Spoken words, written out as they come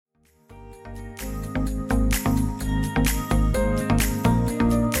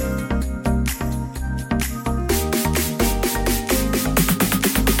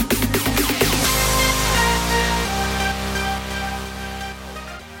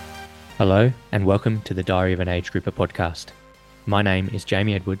Hello, and welcome to the Diary of an Age Grouper podcast. My name is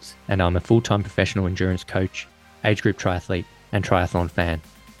Jamie Edwards, and I'm a full-time professional endurance coach, age group triathlete, and triathlon fan.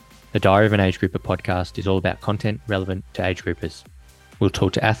 The Diary of an Age Grouper podcast is all about content relevant to age groupers. We'll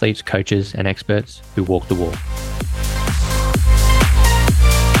talk to athletes, coaches, and experts who walk the walk.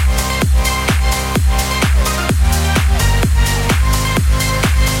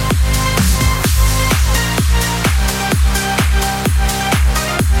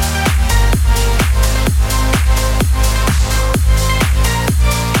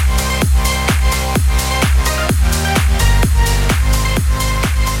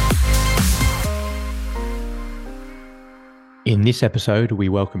 In this episode, we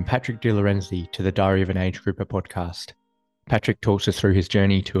welcome Patrick De Lorenzi to the Diary of an Age Grouper podcast. Patrick talks us through his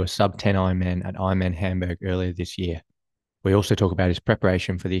journey to a sub-10 Ironman at Ironman Hamburg earlier this year. We also talk about his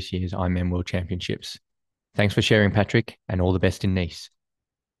preparation for this year's Ironman World Championships. Thanks for sharing, Patrick, and all the best in Nice.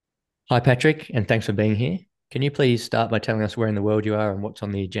 Hi, Patrick, and thanks for being here. Can you please start by telling us where in the world you are and what's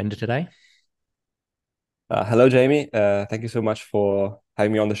on the agenda today? Hello, Jamie. Thank you so much for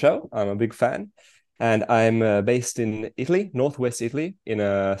having me on the show. I'm a big fan. And I'm based in Italy, northwest Italy, in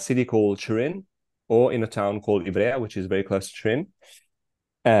a city called Turin, or in a town called Ivrea, which is very close to Turin.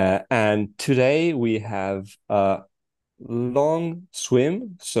 And today we have a long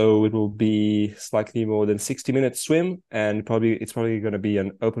swim, so it will be slightly more than 60-minute swim, and it's probably going to be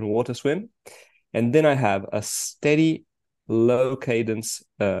an open water swim. And then I have a steady, low cadence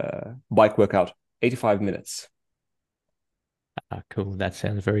bike workout, 85 minutes. Cool. That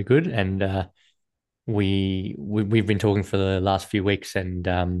sounds very good. And we've been talking for the last few weeks, and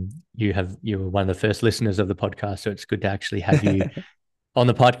you were one of the first listeners of the podcast, so it's good to actually have you on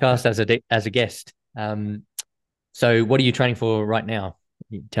the podcast as a guest. So what are you training for right now?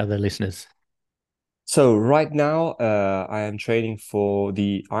 You tell the listeners. So right now, I am training for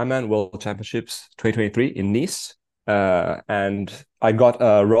the Ironman World Championships 2023 in Nice, and I got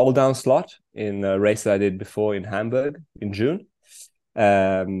a roll down slot in a race that I did before in Hamburg in June.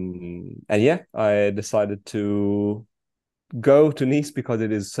 And yeah, I decided to go to Nice because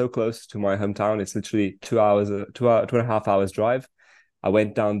it is so close to my hometown. It's literally 2.5 hours drive. I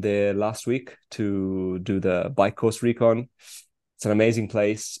went down there last week to do the bike course recon. It's an amazing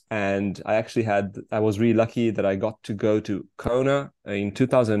place, and I was really lucky that I got to go to Kona in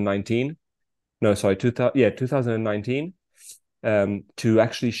 2019. No, sorry, 2019. To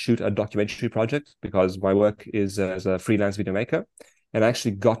actually shoot a documentary project, because my work is as a freelance video maker. And I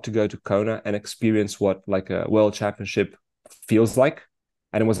actually got to go to Kona and experience what like a world championship feels like.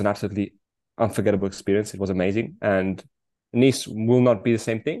 And it was an absolutely unforgettable experience. It was amazing. And Nice will not be the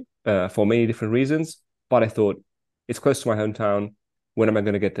same thing for many different reasons. But I thought, it's close to my hometown. When am I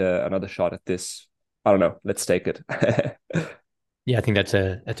going to get another shot at this? I don't know. Let's take it. Yeah, I think that's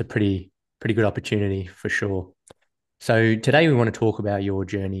a pretty good opportunity for sure. So today we want to talk about your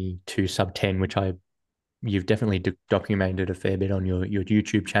journey to sub 10, which you've definitely documented a fair bit on your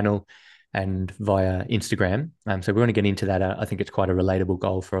YouTube channel and via Instagram. So we want to get into that. I think it's quite a relatable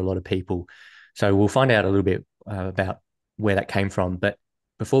goal for a lot of people. So we'll find out a little bit about where that came from. But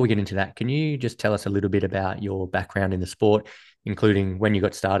before we get into that, can you just tell us a little bit about your background in the sport, including when you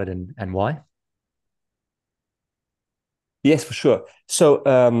got started and why? Yes, for sure.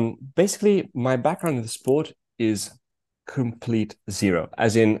 So basically, my background in the sport is complete zero.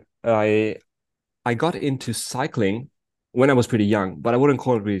 As in, I got into cycling when I was pretty young, but I wouldn't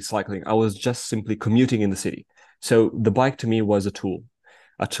call it really cycling. I was just simply commuting in the city. So the bike to me was a tool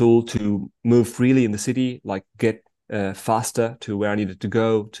to move freely in the city, like get faster to where I needed to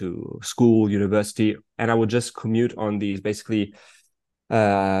go, to school, university. And I would just commute on these basically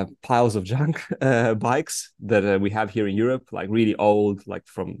piles of junk bikes that we have here in Europe, like really old, like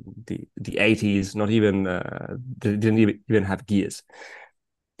from the 80s, not even, they didn't even have gears.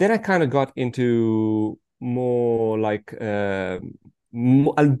 Then I kind of got into more like a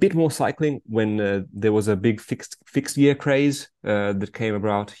bit more cycling when there was a big fixed gear craze that came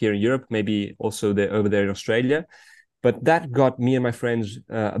about here in Europe, maybe also over there in Australia. But that got me and my friends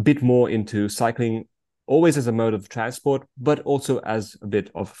a bit more into cycling, always as a mode of transport, but also as a bit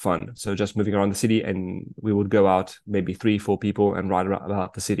of fun. So just moving around the city, and we would go out, maybe 3-4 people, and ride around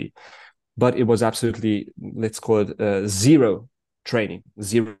about the city. But it was absolutely, let's call it zero training,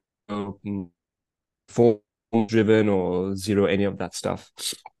 zero form driven, or zero any of that stuff.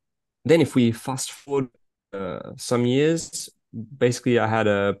 Then if we fast forward some years, basically I had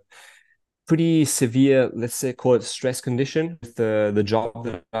a pretty severe, let's say, call it stress condition with the job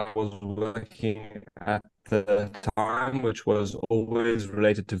that I was working at the time, which was always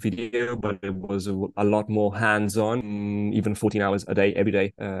related to video, but it was a lot more hands-on, even 14 hours a day, every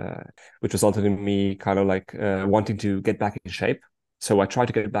day, which resulted in me kind of like wanting to get back in shape. So I tried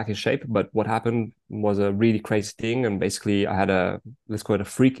to get back in shape, but what happened was a really crazy thing. And basically I had let's call it a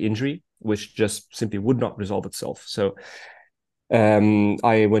freak injury, which just simply would not resolve itself. So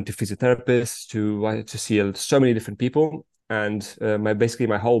I went to physiotherapists to see so many different people, and basically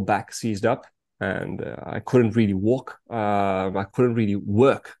my whole back seized up, and I couldn't really walk. I couldn't really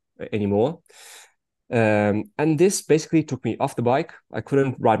work anymore. And this basically took me off the bike. I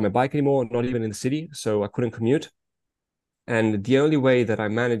couldn't ride my bike anymore, not even in the city, so I couldn't commute. And the only way that I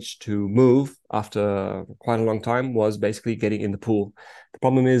managed to move after quite a long time was basically getting in the pool. The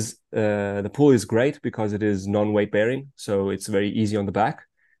problem is the pool is great because it is non-weight bearing, so it's very easy on the back.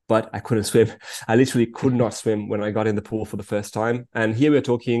 But I couldn't swim. I literally could not swim when I got in the pool for the first time. And here we're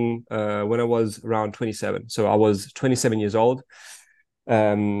talking when I was around 27. So I was 27 years old.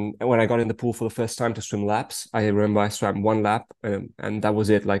 And when I got in the pool for the first time to swim laps, I remember I swam one lap, and that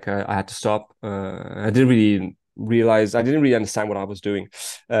was it. Like I had to stop. I didn't really understand what I was doing.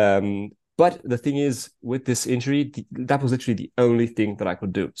 But the thing is, with this injury, that was literally the only thing that I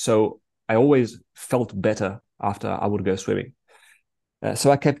could do. So I always felt better after I would go swimming. So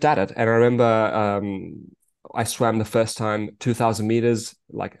I kept at it. And I remember I swam the first time 2,000 meters,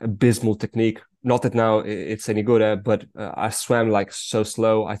 like abysmal technique. Not that now it's any good, but I swam like so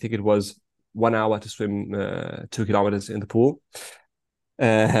slow. I think it was 1 hour to swim 2 kilometers in the pool.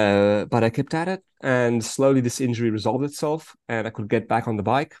 But I kept at it, and slowly this injury resolved itself, and I could get back on the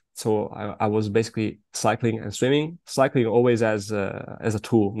bike. So I was basically cycling and swimming. Cycling always as a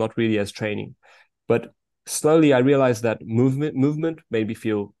tool, not really as training. But slowly I realized that movement made me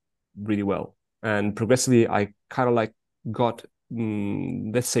feel really well, and progressively I kind of like got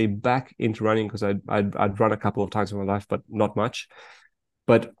let's say back into running, because I'd run a couple of times in my life, but not much.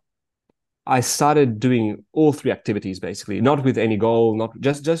 But I started doing all three activities basically, not with any goal, not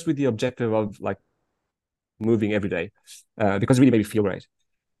just with the objective of like moving every day, because it really made me feel great.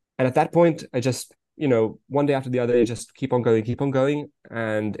 And at that point, I just, one day after the other, just keep on going,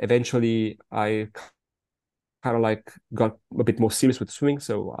 and eventually I kind of like got a bit more serious with swimming.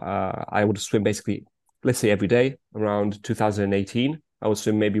 So I would swim basically, let's say every day around 2018. I would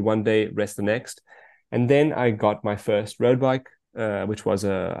swim maybe one day, rest the next, and then I got my first road bike, which was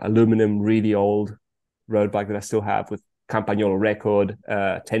a aluminum, really old road bike that I still have with Campagnolo record,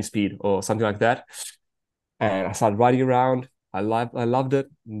 10 speed or something like that. And I started riding around. I loved it.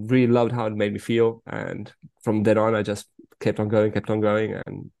 Really loved how it made me feel. And from then on, I just kept on going,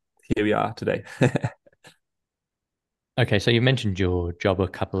 and here we are today. Okay, so you mentioned your job a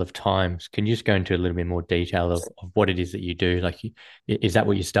couple of times. Can you just go into a little bit more detail of what it is that you do? Like, is that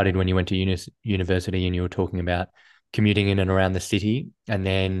what you studied when you went to university and you were talking about commuting in and around the city? And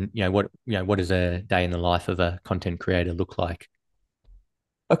then, what does a day in the life of a content creator look like?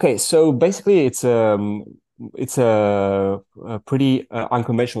 Okay, so basically, it's a pretty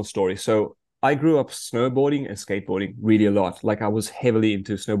unconventional story. So I grew up snowboarding and skateboarding really a lot. Like I was heavily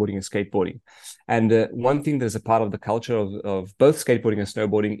into snowboarding and skateboarding, and one thing that is a part of the culture of both skateboarding and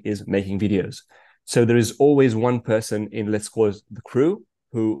snowboarding is making videos. So there is always one person in, let's call it the crew,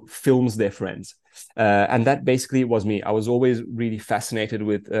 who films their friends, and that basically was me. I was always really fascinated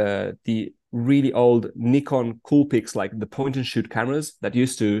with the really old Nikon Coolpix, like the point and shoot cameras that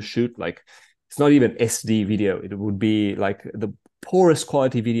used to shoot like, it's not even SD video. It would be like the poorest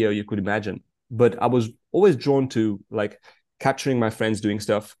quality video you could imagine. But I was always drawn to like capturing my friends doing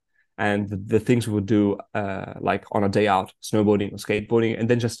stuff, and the things we would do like on a day out, snowboarding or skateboarding, and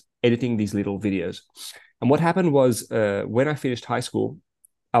then just editing these little videos. And what happened was when I finished high school,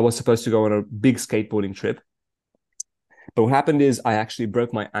 I was supposed to go on a big skateboarding trip. But what happened is I actually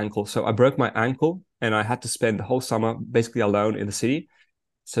broke my ankle. So I broke my ankle, and I had to spend the whole summer basically alone in the city.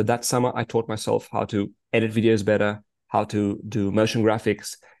 So that summer, I taught myself how to edit videos better, how to do motion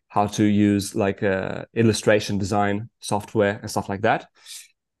graphics, how to use like illustration design software and stuff like that.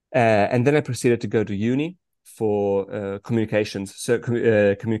 And then I proceeded to go to uni for communications. So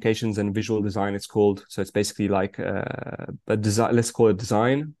communications and visual design, it's called. So it's basically like a design, let's call it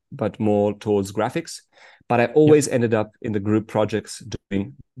design, but more towards graphics. But I Yep. always ended up in the group projects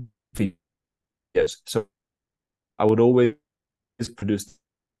doing videos. So I would always produce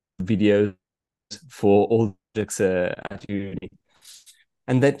videos for all projects at uni.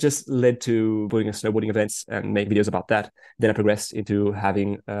 And that just led to doing a snowboarding events and make videos about that. Then I progressed into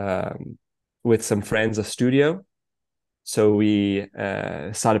having, with some friends, a studio. So we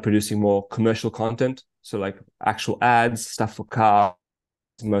started producing more commercial content. So like actual ads, stuff for cars,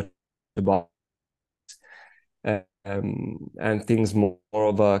 motorbikes, and things more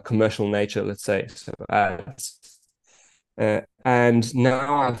of a commercial nature, let's say. So ads. And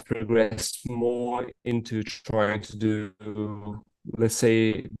now I've progressed more into trying to do, let's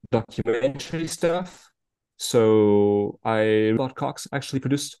say, documentary stuff. So Robot Cox actually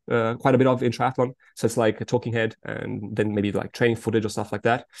produced quite a bit of in triathlon. So it's like a talking head and then maybe like training footage or stuff like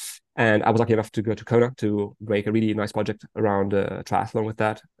that. And I was lucky enough to go to Kona to make a really nice project around triathlon with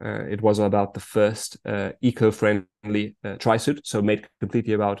that. It was about the first eco-friendly tri suit, so made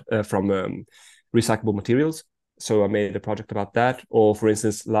completely about from recyclable materials. So I made a project about that. Or for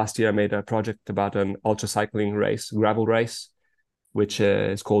instance, last year I made a project about an ultra cycling race, gravel race, which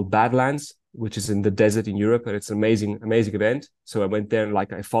is called Badlands, which is in the desert in Europe, and it's an amazing, amazing event. So I went there and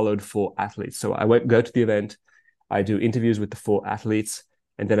like I followed four athletes. So I go to the event, I do interviews with the four athletes,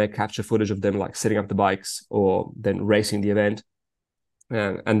 and then I capture footage of them like setting up the bikes or then racing the event.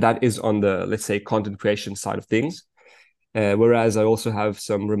 And that is on the, let's say, content creation side of things. Whereas I also have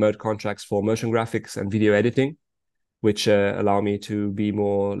some remote contracts for motion graphics and video editing, which allow me to be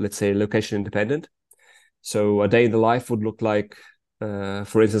more, let's say, location independent. So a day in the life would look like,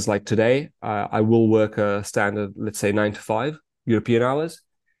 for instance, like today, I will work a standard, let's say, 9 to 5 European hours.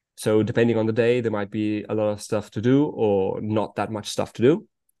 So depending on the day, there might be a lot of stuff to do or not that much stuff to do,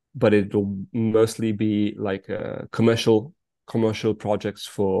 but it will mostly be like commercial projects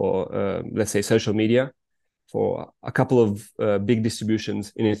for, let's say, social media for a couple of big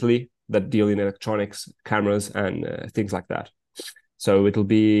distributions in Italy that deal in electronics, cameras, and things like that. So it'll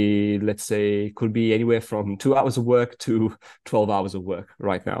be, let's say, could be anywhere from 2 hours of work to 12 hours of work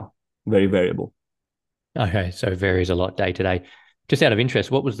right now. Very variable. Okay, so it varies a lot day to day. Just out of interest,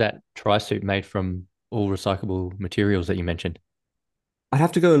 what was that tri suit made from all recyclable materials that you mentioned? I'd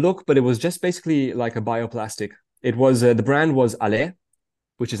have to go and look, but it was just basically like a bioplastic. It was the brand was Ale,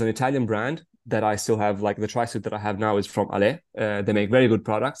 which is an Italian brand that I still have. Like the tri-suit that I have now is from Ale. They make very good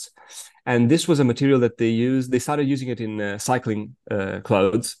products. And this was a material that they use. They started using it in cycling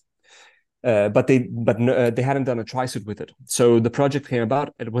clothes, but they hadn't done a tri-suit with it. So the project came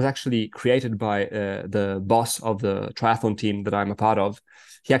about. It was actually created by the boss of the triathlon team that I'm a part of.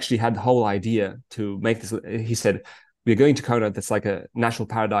 He actually had the whole idea to make this. He said, we're going to Kona. That's like a natural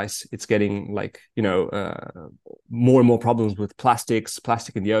paradise. It's getting like, more and more problems with plastic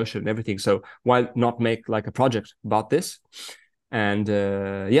in the ocean and everything. So why not make like a project about this? And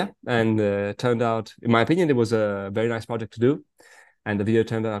turned out, in my opinion, it was a very nice project to do. And the video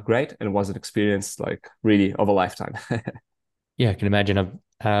turned out great. And it was an experience like really of a lifetime. Yeah, I can imagine.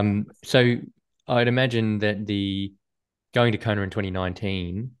 So I'd imagine that the going to Kona in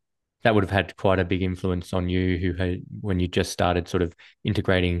 2019, that would have had quite a big influence on you who had when you just started sort of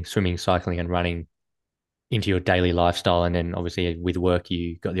integrating swimming, cycling, and running into your daily lifestyle. And then obviously with work,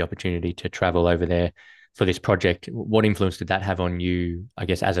 you got the opportunity to travel over there for this project. What influence did that have on you, I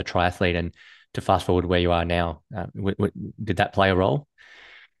guess, as a triathlete and to fast forward where you are now? Did that play a role?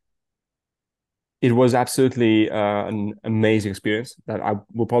 It was absolutely an amazing experience that I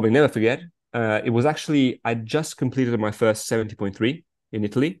will probably never forget. It was actually, I just completed my first 70.3 in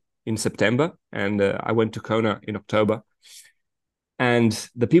Italy in September, and I went to Kona in October. And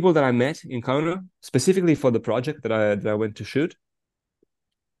the people that I met in Kona, specifically for the project that I went to shoot,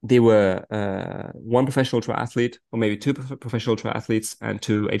 they were one professional triathlete, or maybe two professional triathletes, and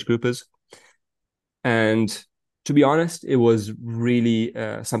two age groupers. And to be honest, it was really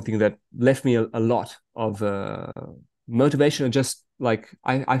something that left me a lot of motivation. And just like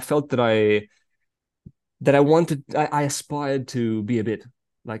I felt that I aspired to be a bit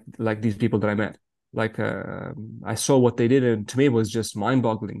like these people that I met. Like I saw what they did, and to me it was just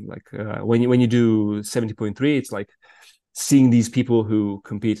mind-boggling. Like when you do 70.3, it's like seeing these people who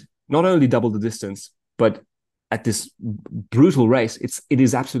compete not only double the distance, but at this brutal race. It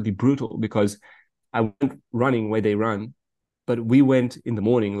is absolutely brutal because I went running where they run, but we went in the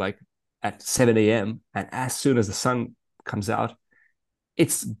morning, like at 7 a.m. And as soon as the sun comes out,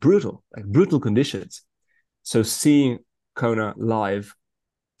 it's brutal, like brutal conditions. So seeing Kona live,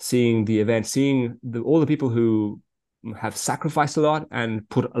 seeing the event, seeing all the people who have sacrificed a lot and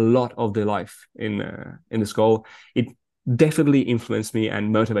put a lot of their life in this goal, it definitely influenced me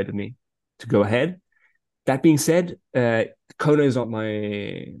and motivated me to go ahead. That being said, Kona is not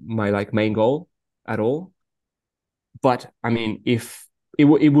my like main goal at all. But I mean, if it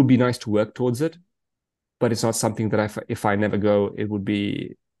would be nice to work towards it, but it's not something that if I never go, it would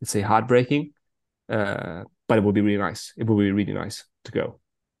be, let's say, heartbreaking. But it would be really nice. It would be really nice to go.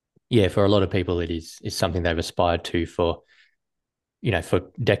 Yeah, for a lot of people, it's something they've aspired to for, for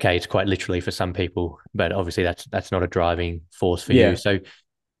decades, quite literally for some people. But obviously, that's not a driving force for you. Yeah, So,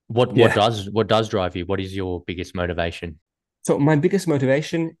 what yeah. does drive you? What is your biggest motivation? So my biggest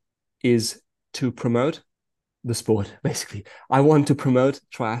motivation is to promote the sport, basically. I want to promote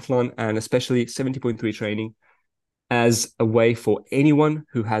triathlon and especially 70.3 training as a way for anyone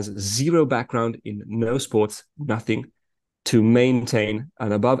who has zero background in no sports, nothing, to maintain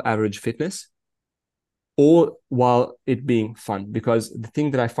an above average fitness, all while it being fun. Because the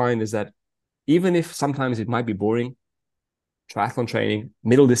thing that I find is that even if sometimes it might be boring, triathlon training,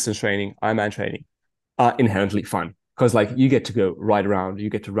 middle distance training, Ironman training are inherently fun. Because like you get to go right around, you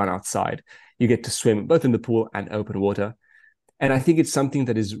get to run outside, you get to swim both in the pool and open water. And I think it's something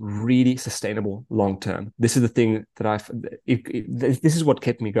that is really sustainable long term. This is the thing that this is what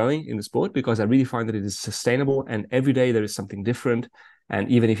kept me going in the sport, because I really find that it is sustainable and every day there is something different. And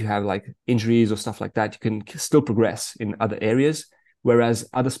even if you have like injuries or stuff like that, you can still progress in other areas, whereas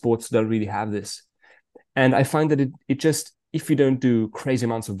other sports don't really have this. And I find that it just, if you don't do crazy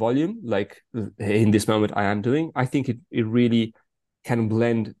amounts of volume, like in this moment I am doing, I think it really can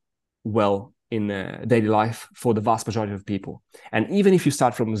blend well in daily life for the vast majority of people. And even if you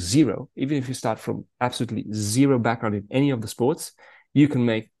start from zero, even if you start from absolutely zero background in any of the sports, you can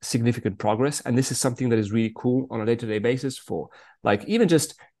make significant progress. And this is something that is really cool on a day-to-day basis for like even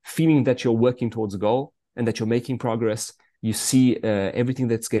just feeling that you're working towards a goal and that you're making progress. You see everything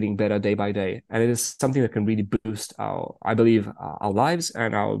that's getting better day by day, and it is something that can really boost I believe, our lives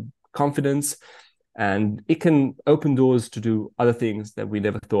and our confidence, and it can open doors to do other things that we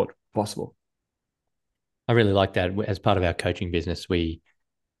never thought possible. I really like that. As part of our coaching business, we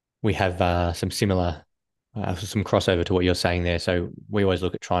have some crossover to what you're saying there. So we always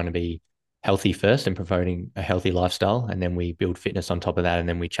look at trying to be healthy first and promoting a healthy lifestyle, and then we build fitness on top of that, and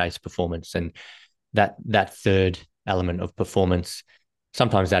then we chase performance. And that third element of performance,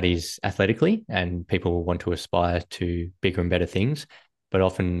 sometimes that is athletically, and people want to aspire to bigger and better things, but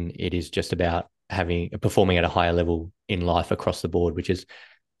often it is just about having performing at a higher level in life across the board, which is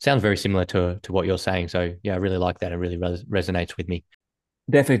sounds very similar to what you're saying. So yeah, I really like that. It really resonates with me.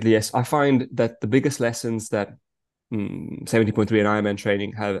 Definitely, yes. I find that the biggest lessons that 70.3 and Ironman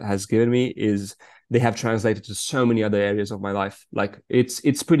training has given me is they have translated to so many other areas of my life. Like it's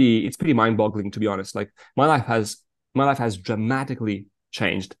pretty mind-boggling, to be honest. Like my life has dramatically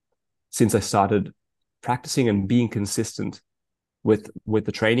changed since I started practicing and being consistent with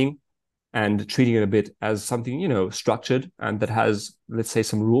the training and treating it a bit as something, structured and that has, let's say,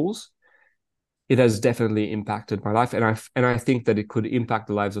 some rules. It has definitely impacted my life, and I think that it could impact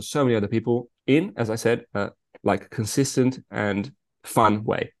the lives of so many other people in, as I said, like consistent and fun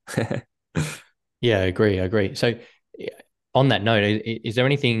way. Yeah, I agree. I agree. So on that note, is there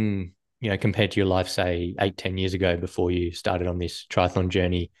anything, compared to your life, say 8, 10 years ago before you started on this triathlon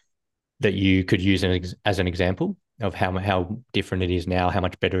journey, that you could use as an example of how different it is now, how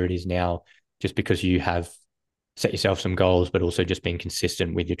much better it is now, just because you have set yourself some goals, but also just being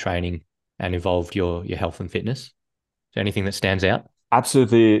consistent with your training and evolved your health and fitness? Is there anything that stands out?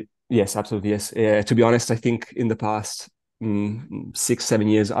 Absolutely, yes, absolutely, yes. To be honest, I think in the past 6, 7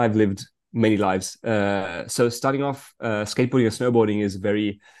 years, I've lived many lives. So starting off, skateboarding and snowboarding is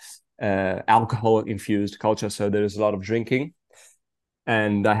very alcohol infused culture. So there's a lot of drinking.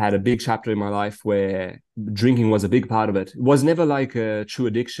 And I had a big chapter in my life where drinking was a big part of it. It was never like a true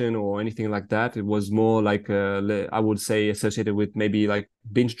addiction or anything like that. It was more like I would say associated with maybe like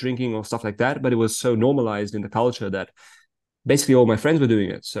binge drinking or stuff like that. But it was so normalized in the culture that basically all my friends were doing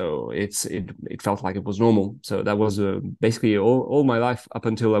it. So it felt like it was normal. So that was basically all my life up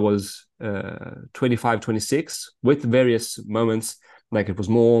until I was 25, 26, with various moments. Like it was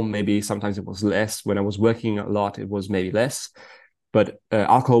more, maybe sometimes it was less. When I was working a lot, it was maybe less. But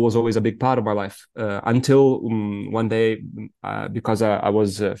alcohol was always a big part of my life until one day, because I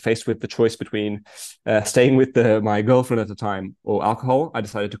was faced with the choice between staying with my girlfriend at the time or alcohol. I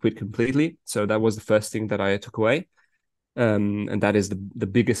decided to quit completely. So that was the first thing that I took away. And that is the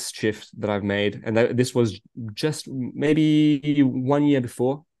biggest shift that I've made. And this was just maybe 1 year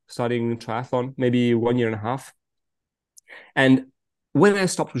before starting triathlon, maybe 1 year and a half. And when I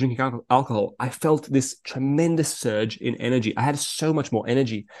stopped drinking alcohol, I felt this tremendous surge in energy. I had so much more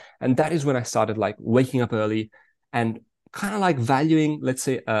energy. And that is when I started like waking up early and kind of like valuing, let's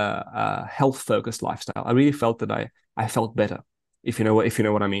say, a health focused lifestyle. I really felt that I felt better, if you know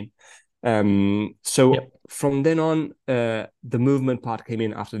what I mean. So Yep. from then on, the movement part came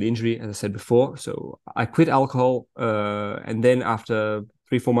in after the injury, as I said before. So I quit alcohol, and then after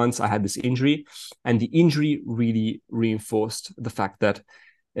 3, 4 months, I had this injury, and the injury really reinforced the fact that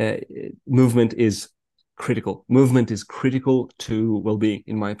uh, movement is critical. Movement is critical to well-being,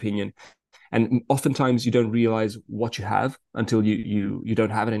 in my opinion. And oftentimes you don't realize what you have until you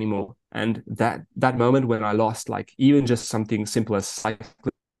don't have it anymore. And that moment when I lost, like, even just something simple as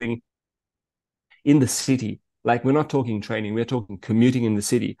cycling in the city, like, we're not talking training, we're talking commuting in the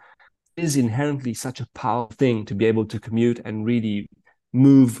city, is inherently such a powerful thing to be able to commute and really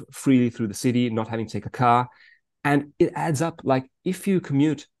move freely through the city, not having to take a car. And it adds up. Like, if you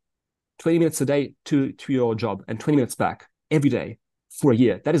commute 20 minutes a day to your job and 20 minutes back every day for a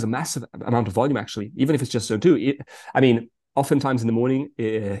year, that is a massive amount of volume, actually, even if it's just zone two. I mean, oftentimes in the morning,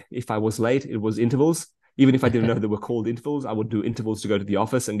 if I was late, it was intervals. Even if I didn't know they were called intervals, I would do intervals to go to the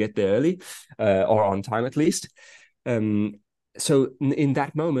office and get there early, or on time at least. Um, so in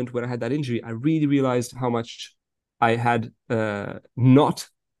that moment when I had that injury, I really realized how much I had not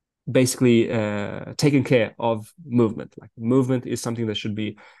basically taken care of movement. Like, movement is something that should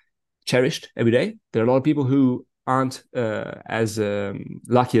be cherished every day. There are a lot of people who aren't as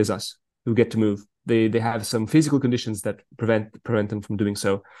lucky as us, who get to move. They have some physical conditions that prevent them from doing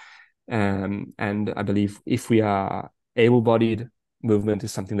so. And I believe if we are able-bodied, movement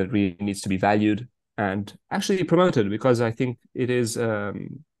is something that really needs to be valued and actually promoted, because I think it is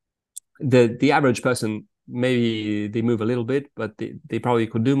the average person, maybe they move a little bit, but they probably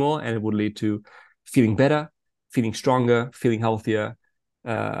could do more, and it would lead to feeling better, feeling stronger, feeling healthier,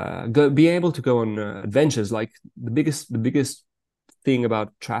 being able to go on adventures. Like, the biggest thing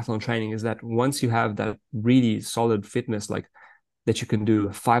about triathlon training is that once you have that really solid fitness, like, that you can do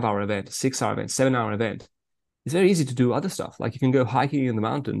a 5 hour event, 6 hour event, 7 hour event, it's very easy to do other stuff. Like, you can go hiking in the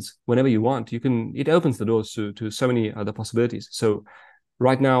mountains whenever you want. It opens the doors to so many other possibilities. So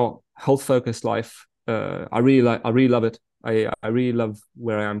right now, health focused life, I really love it. I really love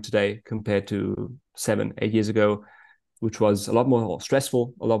where I am today compared to 7, 8 years ago, which was a lot more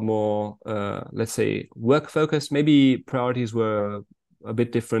stressful, a lot more, let's say, work focused. Maybe priorities were a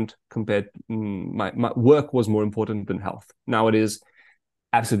bit different compared. My work was more important than health. Now it is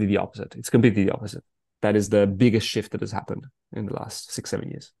absolutely the opposite. It's completely the opposite. That is the biggest shift that has happened in the last 6, 7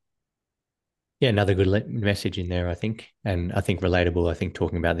 years. Yeah, another good message in there, I think, and I think relatable. I think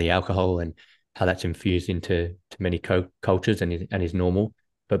talking about the alcohol and how that's infused into many cultures and is normal,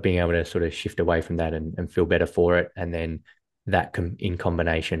 but being able to sort of shift away from that and feel better for it, and then that in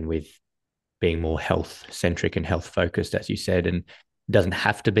combination with being more health centric and health focused, as you said, and it doesn't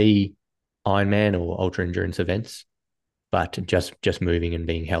have to be Ironman or ultra endurance events, but just moving and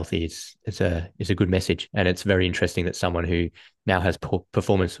being healthy is a good message, and it's very interesting that someone who now has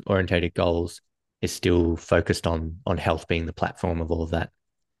performance orientated goals is still focused on health being the platform of all of that.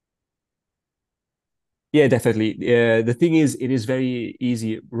 Yeah, definitely. The thing is, it is very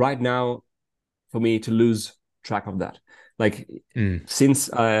easy right now for me to lose track of that. Like, Mm. since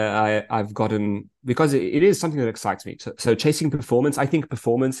I've gotten, because it is something that excites me. So chasing performance, I think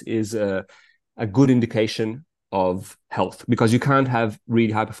performance is a good indication of health, because you can't have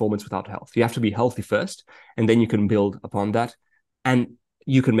really high performance without health. You have to be healthy first, and then you can build upon that, and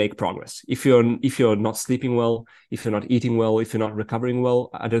you can make progress. If you're not sleeping well, if you're not eating well, if you're not recovering well,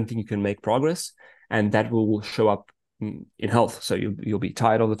 I don't think you can make progress, and that will show up in health. So you'll be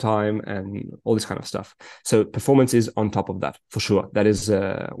tired all the time and all this kind of stuff. So performance is on top of that for sure. That is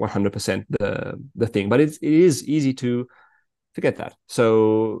 100% the thing. But it is easy to forget that.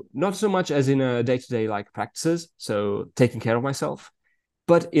 So not so much as in a day-to-day like practices, so taking care of myself,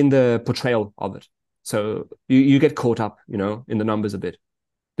 but in the portrayal of it. So you get caught up, in the numbers a bit.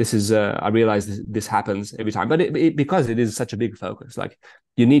 This is I realize this happens every time, but because it is such a big focus, like,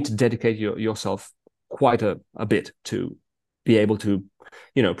 you need to dedicate yourself quite a bit to be able to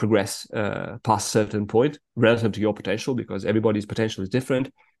progress past a certain point relative to your potential, because everybody's potential is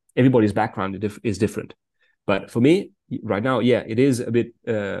different, everybody's background is different. But for me right now, yeah, it is a bit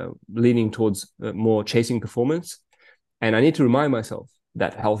leaning towards more chasing performance, and I need to remind myself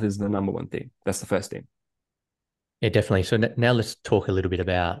that health is the number one thing. That's the first thing. Yeah, definitely. So now let's talk a little bit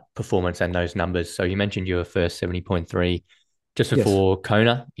about performance and those numbers. So you mentioned your first 70.3 just Yes. before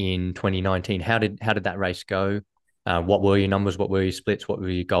Kona in 2019. How did that race go? What were your numbers? What were your splits? What were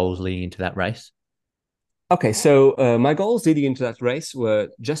your goals leading into that race? Okay, so my goals leading into that race were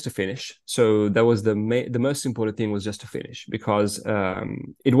just to finish. So that was the most important thing, was just to finish, because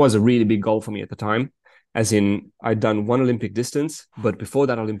it was a really big goal for me at the time. As in, I'd done one Olympic distance, but before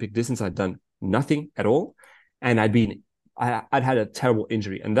that Olympic distance, I'd done nothing at all, and I'd had a terrible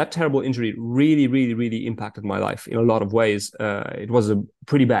injury, and that terrible injury really, really, really impacted my life in a lot of ways. It was a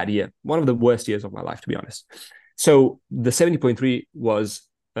pretty bad year, one of the worst years of my life, to be honest. So the 70.3 was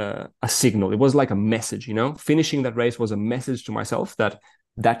a signal. It was like a message, Finishing that race was a message to myself that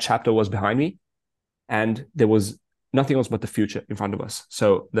that chapter was behind me, and there was nothing else but the future in front of us.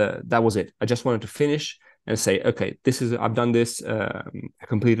 So that was it. I just wanted to finish and say, okay, I've done this, I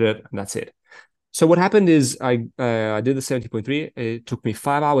completed it, and that's it. So what happened is I did the 70.3. It took me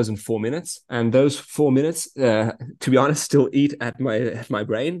 5 hours and 4 minutes, and those 4 minutes, to be honest, still eat at my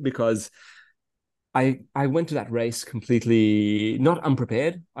brain, because I went to that race completely not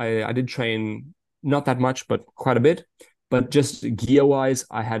unprepared. I did train not that much, but quite a bit. But just gear wise,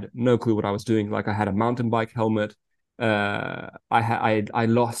 I had no clue what I was doing. Like, I had a mountain bike helmet. I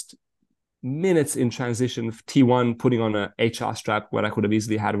lost minutes in transition T1, putting on a HR strap where I could have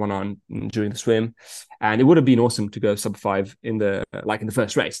easily had one on during the swim, and it would have been awesome to go sub 5 in the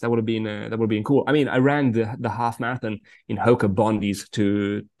first race. That would have been cool. I mean, I ran the half marathon in Hoka Bondies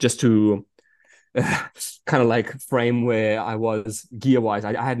to just to kind of like frame where I was gear wise.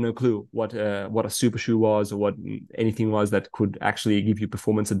 I had no clue what a super shoe was, or what anything was that could actually give you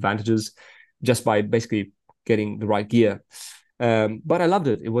performance advantages just by basically getting the right gear. But I loved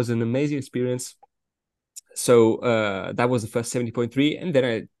it. It was an amazing experience. So that was the first 70.3. And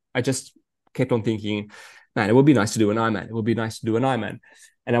then I just kept on thinking, man, it would be nice to do an Ironman. It would be nice to do an Ironman.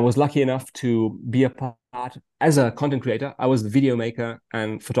 And I was lucky enough to be a part, as a content creator. I was the video maker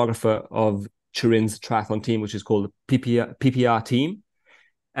and photographer of Turin's triathlon team, which is called the PPR team.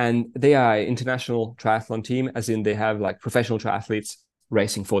 And they are an international triathlon team, as in they have like professional triathletes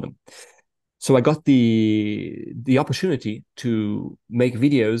racing for them. So I got the opportunity to make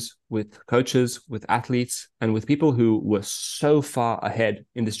videos with coaches, with athletes, and with people who were so far ahead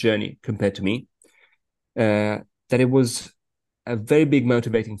in this journey compared to me, that it was a very big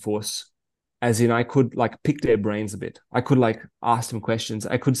motivating force. As in, I could like pick their brains a bit. I could like ask them questions.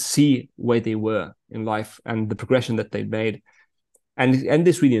 I could see where they were in life and the progression that they'd made, and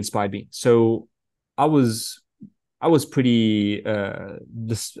this really inspired me. So I was pretty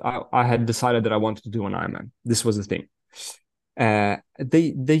I had decided that I wanted to do an Ironman. This was the thing.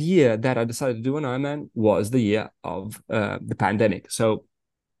 The year that I decided to do an Ironman was the year of the pandemic. So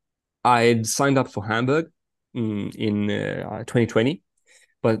I'd signed up for Hamburg in 2020,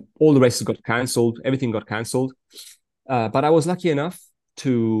 but all the races got cancelled. Everything got cancelled. But I was lucky enough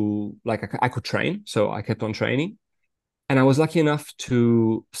to I could train, so I kept on training, and I was lucky enough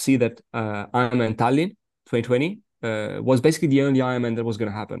to see that Ironman Tallinn 2020 was basically the only Ironman that was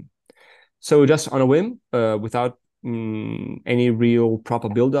going to happen. So just on a whim, without any real proper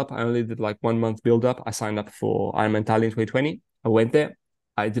build-up, I only did like 1 month build-up. I signed up for Ironman Tallinn 2020. I went there,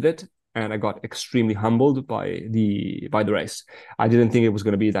 I did it, and I got extremely humbled by the race. I didn't think it was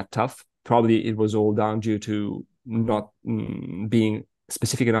going to be that tough. Probably it was all down due to not being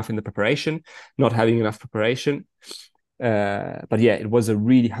specific enough in the preparation, not having enough preparation. But yeah, it was a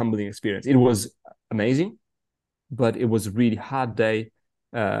really humbling experience. It was amazing, but it was a really hard day.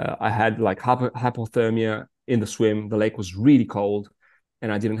 I had like hypothermia in the swim. The lake was really cold,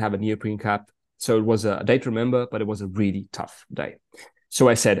 and I didn't have a neoprene cap. So it was a day to remember, but it was a really tough day. So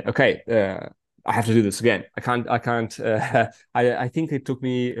I said, okay, I have to do this again. I can't. I think it took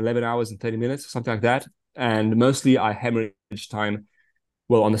me 11 hours and 30 minutes, something like that. And mostly I hemorrhaged time.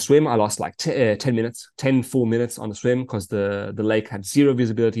 Well, on the swim, I lost like 10 minutes, 10 full minutes on the swim, because the lake had zero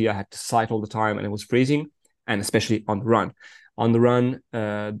visibility. I had to sight all the time, and it was freezing, and especially on the run. On the run,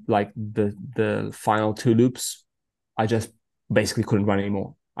 like the final 2 loops, I just basically couldn't run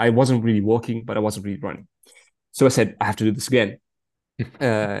anymore. I wasn't really walking, but I wasn't really running. So I said, I have to do this again.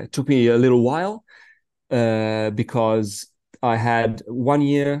 It took me a little while because I had 1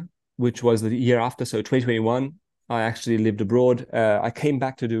 year, which was the year after, so 2021. I actually lived abroad. I came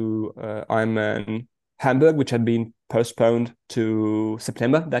back to do Ironman Hamburg, which had been postponed to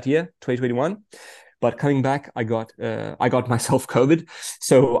September that year, 2021. But coming back, I got myself COVID,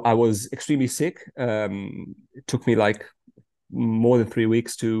 so I was extremely sick. It took me like more than 3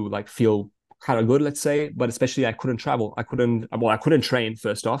 weeks to like feel kind of good, let's say. But especially, I couldn't travel. I couldn't train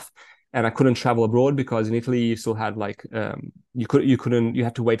first off, and I couldn't travel abroad because in Italy you still had like you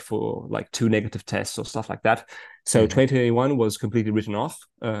had to wait for like 2 negative tests or stuff like that. So 2021 was completely written off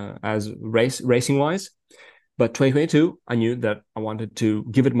as racing wise. But 2022, I knew that I wanted to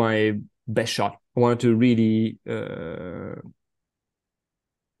give it my best shot. I wanted to really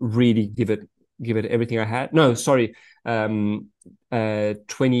give it everything I had. No, sorry.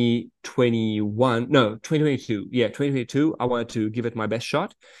 2021, no, 2022. Yeah, 2022, I wanted to give it my best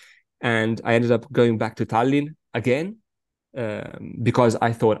shot. And I ended up going back to Tallinn again, because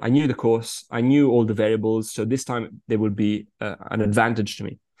I thought I knew the course, I knew all the variables. So this time there would be an advantage to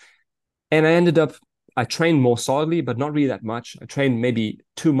me. And I trained more solidly, but not really that much. I trained maybe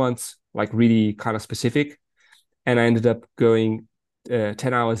 2 months, like really kind of specific. And I ended up going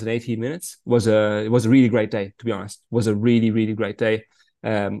 10 hours and 18 minutes. It was a really great day, to be honest. It was a really, really great day.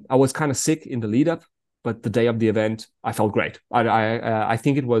 I was kind of sick in the lead up, but the day of the event, I felt great. I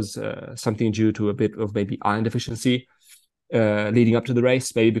think it was something due to a bit of maybe iron deficiency leading up to the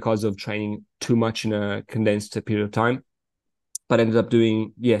race, maybe because of training too much in a condensed period of time. But I ended up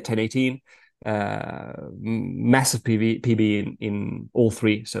doing 10:18, massive PB in all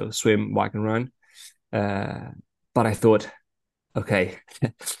three, so swim, bike, and run. But I thought, okay,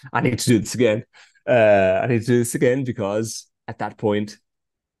 I need to do this again. I need to do this again because at that point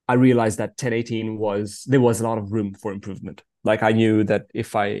I realized that 10:18 there was a lot of room for improvement. Like I knew that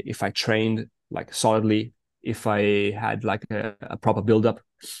if I trained like solidly, if I had like a proper build up,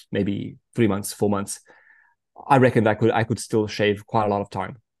 maybe 3 months, 4 months, I reckoned I could still shave quite a lot of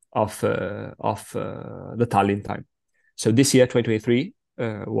time off the Tallinn time. So this year, 2023,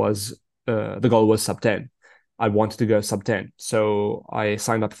 was the goal was sub 10. I wanted to go sub 10. So I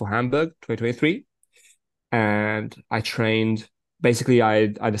signed up for Hamburg 2023 and I trained. Basically, I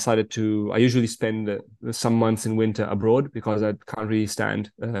decided I usually spend some months in winter abroad because I can't really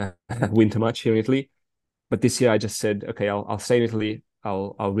stand winter much here in Italy. But this year I just said, okay, I'll stay in Italy.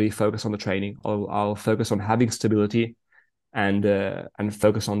 I'll really focus on the training. I'll focus on having stability and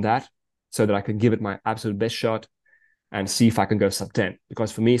focus on that so that I can give it my absolute best shot and see if I can go sub 10.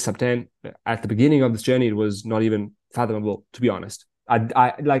 Because for me, sub 10 at the beginning of this journey, it was not even fathomable, to be honest.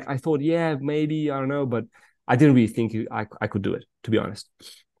 I thought, yeah, maybe, I don't know, but I didn't really think I could do it, to be honest.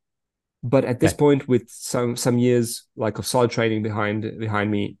 But at this Okay. point, with some years like of solid training behind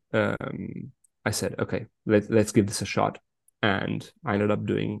me, I said, okay, let's give this a shot. And I ended up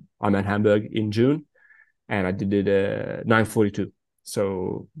doing Ironman Hamburg in June, and I did it 9:42.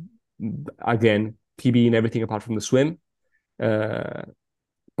 So again, PB and everything apart from the swim. Uh,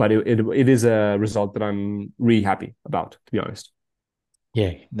 but it is a result that I'm really happy about, to be honest.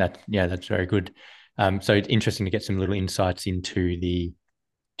 That's very good. So it's interesting to get some little insights into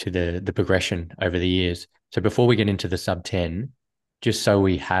the progression over the years. So before we get into the sub 10, just so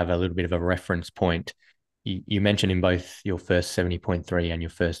we have a little bit of a reference point, you mentioned in both your first 70.3 and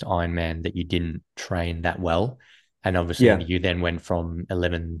your first Ironman that you didn't train that well. And obviously Yeah, you then went from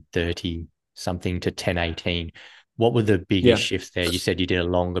 11:30 something to 10:18. What were the biggest yeah. shifts there? You said you did a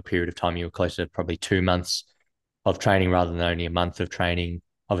longer period of time. You were closer to probably 2 months of training rather than only a month of training.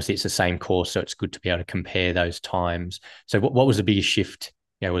 Obviously, it's the same course, so it's good to be able to compare those times. So, what was the biggest shift?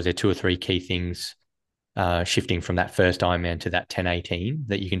 Was there two or three key things shifting from that first Ironman to that 10:18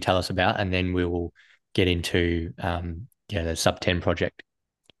 that you can tell us about, and then we will get into the sub 10 project.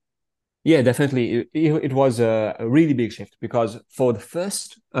 Yeah, definitely. It was a really big shift because for the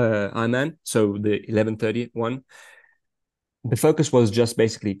first Ironman, so the 11:30 one, the focus was just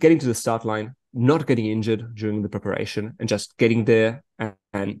basically getting to the start line, not getting injured during the preparation, and just getting there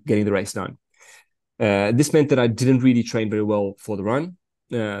and getting the race done. This meant that I didn't really train very well for the run.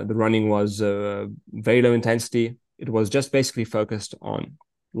 The running was very low intensity. It was just basically focused on,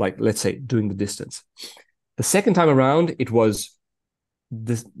 like, let's say, doing the distance. The second time around, it was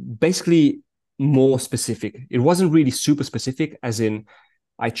this basically more specific. It wasn't really super specific, as in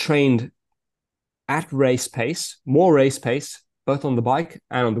I trained at race pace, more race pace, both on the bike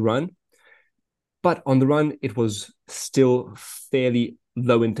and on the run. But on the run, it was still fairly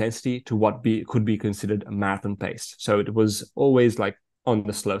low intensity to what could be considered a marathon pace. So it was always like on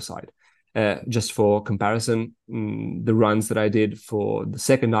the slow side. Just for comparison, the runs that I did for the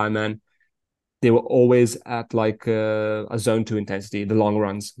second Ironman, they were always at like a zone 2 intensity, the long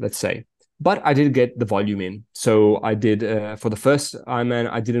runs, let's say. But I did get the volume in. So I did, for the first Ironman,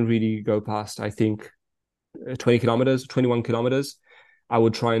 I didn't really go past, I think, 20 kilometers, 21 kilometers. I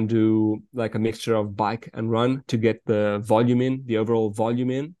would try and do like a mixture of bike and run to get the volume in, the overall volume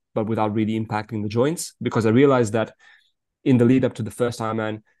in, but without really impacting the joints. Because I realized that in the lead up to the first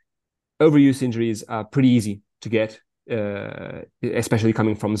Ironman, overuse injuries are pretty easy to get, especially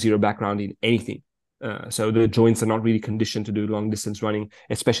coming from zero background in anything. So the joints are not really conditioned to do long distance running,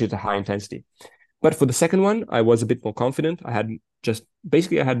 especially at a high intensity. But for the second one, I was a bit more confident. I had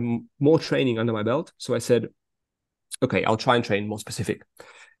more training under my belt. So I said, okay, I'll try and train more specific.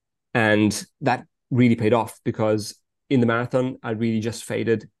 And that really paid off because in the marathon, I really just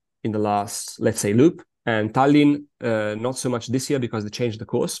faded in the last, let's say, loop. And Tallinn, not so much this year because they changed the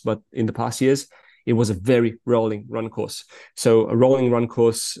course, but in the past years, it was a very rolling run course. So a rolling run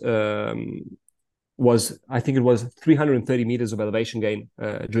course I think it was 330 meters of elevation gain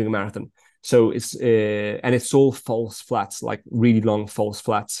during a marathon. So it's all false flats, like really long false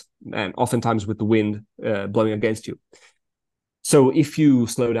flats, and oftentimes with the wind blowing against you. So if you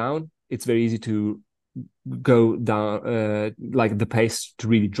slow down, it's very easy to go down, like the pace to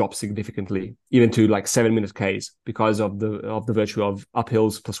really drop significantly, even to like 7 minute Ks because of the virtue of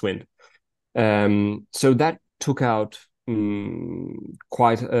uphills plus wind. So that took out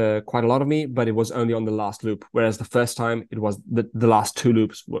quite a lot of me, but it was only on the last loop. Whereas the first time it was the last two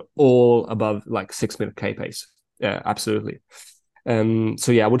loops were all above like 6 minute K pace. Yeah, absolutely.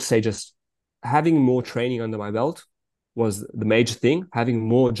 So yeah, I would say just having more training under my belt was the major thing. Having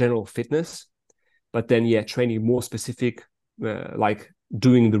more general fitness, but then yeah, training more specific, like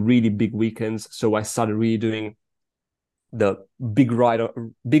doing the really big weekends. So I started really doing the big ride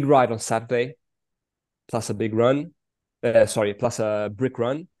on Saturday, plus a big run, plus a brick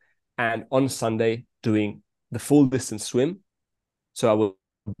run, and on Sunday doing the full distance swim. So I will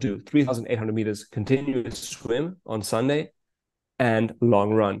do 3,800 meters continuous swim on Sunday and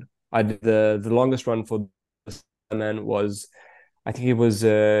long run. I did the longest run for the Ironman was, I think it was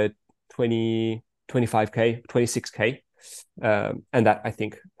 20, 25K, 26K. And that I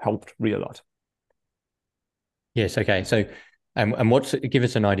think helped really a lot. Yes. Okay. So, and what's give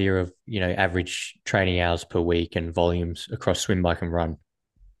us an idea of average training hours per week and volumes across swim, bike, and run.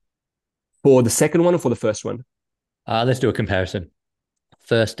 For the second one or for the first one? Let's do a comparison.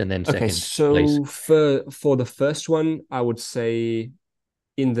 First and then Okay, second, please. so for the first one, I would say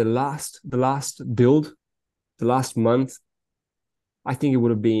in the last build, the last month, I think it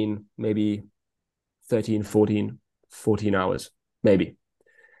would have been maybe 13, 14 hours, maybe.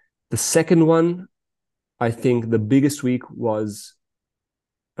 The second one, I think the biggest week was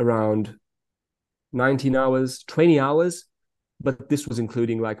around 19 hours, 20 hours, but this was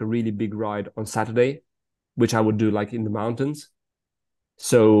including like a really big ride on Saturday, which I would do like in the mountains.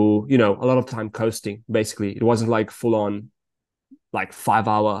 So, a lot of time coasting, basically. It wasn't like full on like 5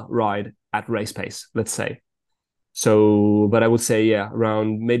 hour ride at race pace, let's say. So, but I would say, yeah,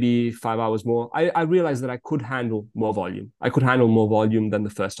 around maybe 5 hours more. I realized that I could handle more volume. I could handle more volume than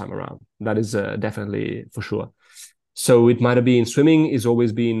the first time around. That is definitely for sure. So it might have been swimming is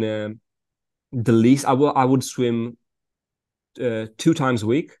always been the least. I would swim 2 times a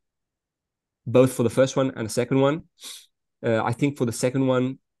week, both for the first one and the second one. I think for the second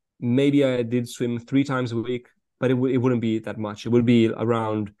one, maybe I did swim 3 times a week, but it wouldn't be that much. It would be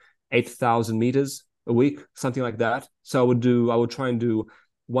around 8,000 meters a week, something like that. So I would try and do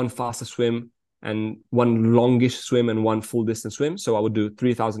one faster swim and one longish swim and one full distance swim. So I would do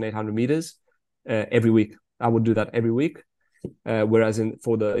 3,800 meters every week. I would do that every week. Whereas in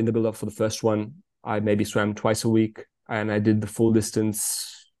the build up for the first one, I maybe swam twice a week and I did the full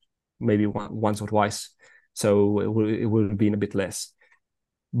distance maybe once or twice. So it would have been a bit less.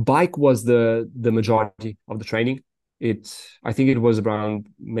 Bike was the majority of the training. I think it was around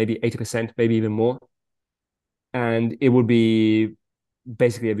maybe 80%, maybe even more. And it would be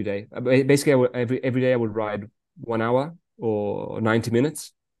basically every day. Basically, every day I would ride 1 hour or 90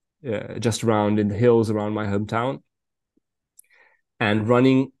 minutes, just around in the hills around my hometown. And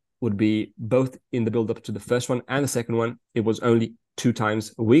running would be both in the build up to the first one and the second one. It was only 2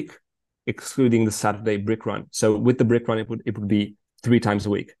 times a week, excluding the Saturday brick run. So with the brick run, it would be 3 times a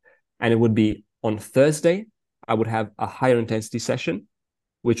week. And it would be on Thursday, I would have a higher intensity session,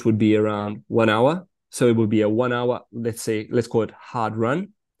 which would be around 1 hour. So it would be a 1 hour, let's call it hard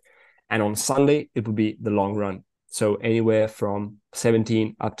run. And on Sunday, it would be the long run. So anywhere from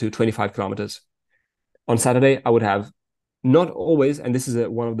 17 up to 25 kilometers. On Saturday, I would have not always, and this is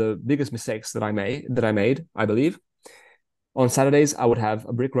one of the biggest mistakes that I made, I believe. On Saturdays, I would have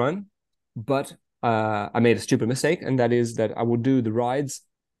a brick run, but I made a stupid mistake, and that is that I would do the rides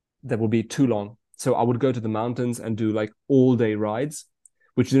that would be too long. So I would go to the mountains and do like all day rides,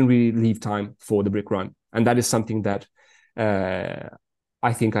 which didn't really leave time for the brick run. And that is something that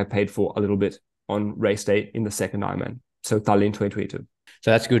I think I paid for a little bit on race day in the second Ironman. So Tallinn 2022.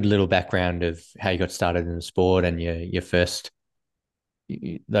 So that's a good little background of how you got started in the sport and your first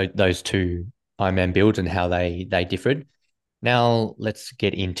those two Ironman builds and how they differed. Now let's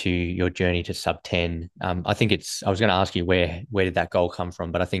get into your journey to sub 10. I think I was going to ask you where did that goal come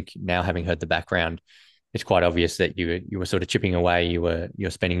from, but I think now having heard the background, it's quite obvious that you were sort of chipping away.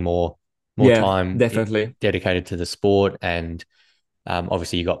 You're spending more Yeah, time definitely. dedicated to the sport, and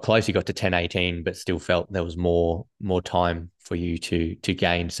obviously you got close. You got to 10, 18, but still felt there was more time for you to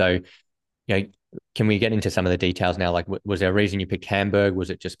gain. So, can we get into some of the details now? Like, was there a reason you picked Hamburg? Was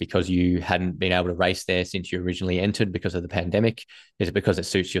it just because you hadn't been able to race there since you originally entered because of the pandemic? Is it because it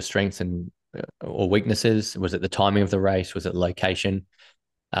suits your strengths and or weaknesses? Was it the timing of the race? Was it the location?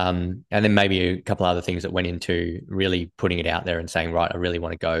 And then maybe a couple other things that went into really putting it out there and saying, right, I really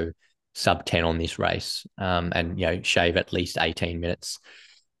want to go sub 10 on this race, and shave at least 18 minutes.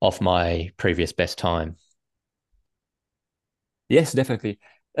 off my previous best time. Yes, definitely.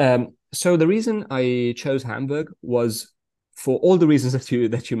 So the reason I chose Hamburg was for all the reasons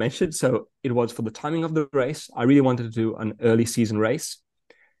that you mentioned. So it was for the timing of the race. I really wanted to do an early season race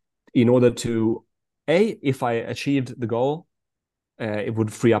in order to, A, if I achieved the goal, it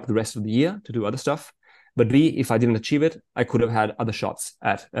would free up the rest of the year to do other stuff. But B, if I didn't achieve it, I could have had other shots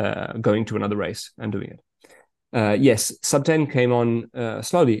at going to another race and doing it. Yes, sub 10 came on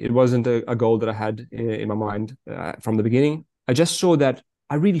slowly. It wasn't a goal that I had in my mind from the beginning. I just saw that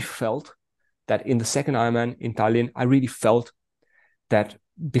I really felt that in the second Ironman in Tallinn, I really felt that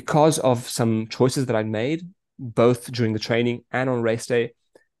because of some choices that I'd made, both during the training and on race day,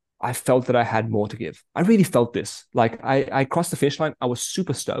 I felt that I had more to give. I really felt this. Like I crossed the finish line. I was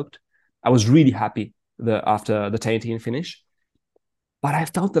super stoked. I was really happy after the TNT finish. But I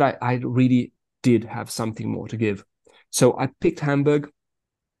felt that I really did have something more to give. So I picked Hamburg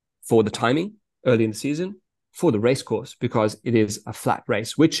for the timing early in the season, for the race course, because it is a flat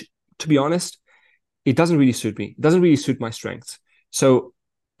race, which, to be honest, it doesn't really suit me. It doesn't really suit my strengths. So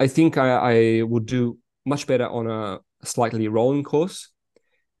I think I would do much better on a slightly rolling course.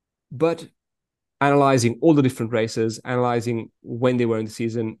 But analyzing all the different races, analyzing when they were in the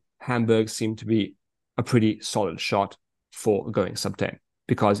season, Hamburg seemed to be a pretty solid shot for going sub 10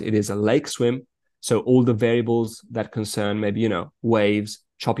 because it is a lake swim. So all the variables that concern maybe, waves,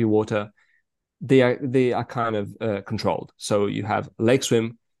 choppy water, they are kind of controlled. So you have lake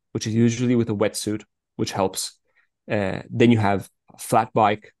swim, which is usually with a wetsuit, which helps. Then you have a flat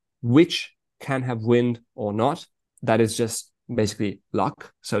bike, which can have wind or not. That is just basically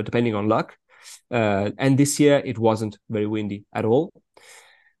luck. So depending on luck. And this year it wasn't very windy at all.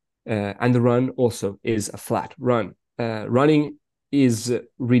 And the run also is a flat run. Running is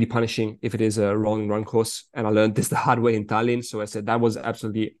really punishing if it is a rolling run course. And I learned this the hard way in Tallinn. So I said that was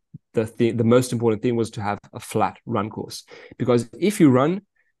absolutely the most important thing, was to have a flat run course. Because if you run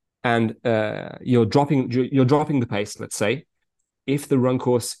and you're dropping the pace, let's say, if the run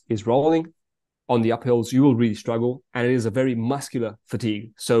course is rolling on the uphills, you will really struggle. And it is a very muscular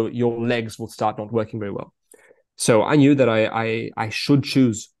fatigue. So your legs will start not working very well. So I knew that I should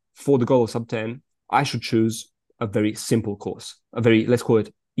choose, for the goal of sub 10, I should choose a very simple course, a very, let's call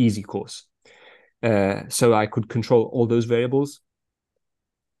it, easy course. So I could control all those variables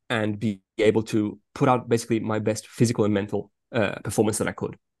and be able to put out basically my best physical and mental performance that I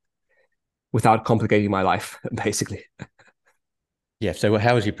could without complicating my life, basically. Yeah. So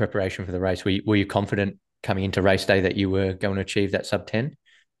how was your preparation for the race? Were you confident coming into race day that you were going to achieve that sub 10?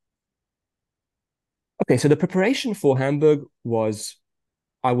 Okay, so the preparation for Hamburg was,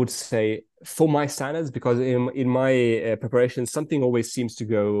 I would say, for my standards, because in my preparation, something always seems to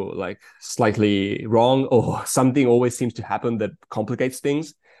go like slightly wrong, or something always seems to happen that complicates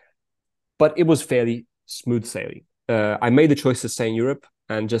things. But it was fairly smooth sailing. I made the choice to stay in Europe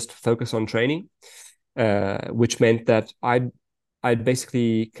and just focus on training, which meant that I'd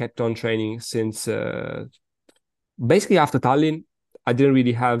basically kept on training since basically after Tallinn. I didn't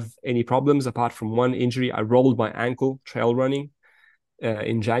really have any problems apart from one injury. I rolled my ankle trail running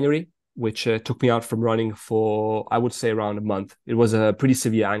in January, which took me out from running for, I would say, around a month. It was a pretty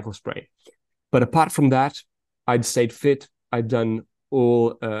severe ankle sprain. But apart from that, I'd stayed fit. I'd done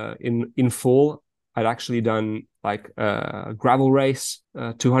all in fall. I'd actually done like a gravel race,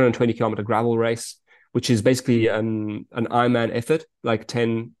 220-kilometer gravel race, which is basically an Ironman effort, like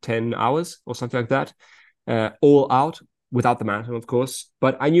 10 hours or something like that, all out, without the marathon, of course.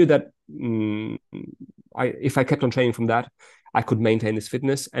 But I knew that if I kept on training from that, I could maintain this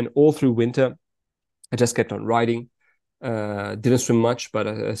fitness. And all through winter, I just kept on riding. Didn't swim much, but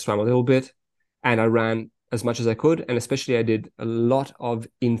I swam a little bit. And I ran as much as I could. And especially I did a lot of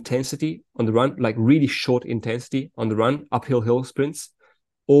intensity on the run, like really short intensity on the run, uphill hill sprints,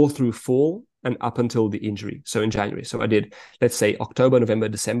 all through fall and up until the injury. So in January. So I did, let's say, October, November,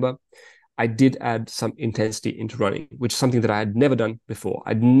 December. I did add some intensity into running, which is something that I had never done before.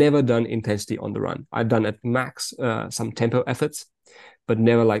 I'd never done intensity on the run. I'd done at max some tempo efforts, but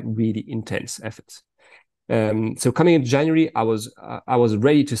never like really intense efforts. So coming into January, I was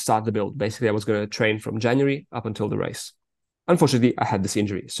ready to start the build. Basically, I was going to train from January up until the race. Unfortunately, I had this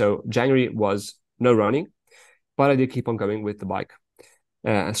injury. So January was no running, but I did keep on going with the bike,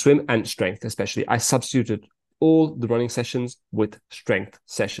 swim and strength, especially. I substituted all the running sessions with strength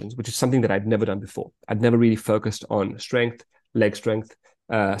sessions, which is something that I'd never done before. I'd never really focused on strength, leg strength,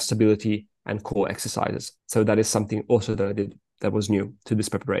 stability, and core exercises. So that is something also that I did that was new to this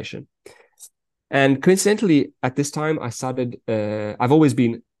preparation. And coincidentally, at this time, I started, I've always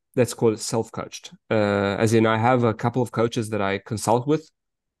been, let's call it, self-coached, as in I have a couple of coaches that I consult with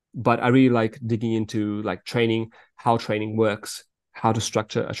but I really like digging into like training, how training works, how to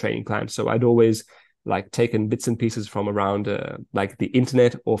structure a training plan. So I'd always like taken bits and pieces from around like the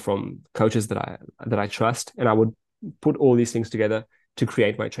internet or from coaches that I trust, and I would put all these things together to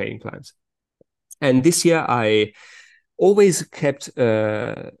create my training plans. And this year, I always kept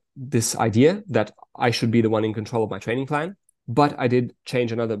this idea that I should be the one in control of my training plan. But I did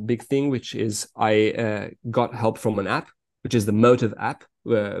change another big thing, which is I got help from an app, which is the Motive app,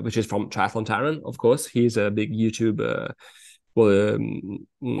 which is from Triathlon Taran, of course. He's a big YouTube, in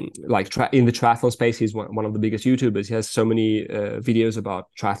the triathlon space, he's one of the biggest YouTubers. He has so many videos about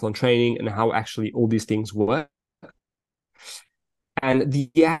triathlon training and how actually all these things work. And the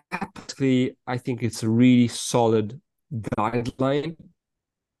app, basically, I think it's a really solid guideline.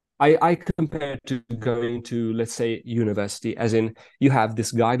 I compare it to going to, let's say, university, as in you have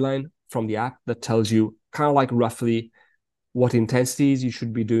this guideline from the app that tells you kind of like roughly what intensities you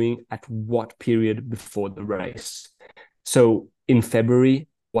should be doing at what period before the race. So in February,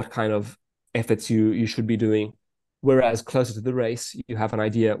 what kind of efforts you should be doing. Whereas closer to the race, you have an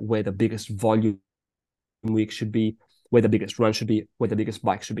idea where the biggest volume week should be, where the biggest run should be, where the biggest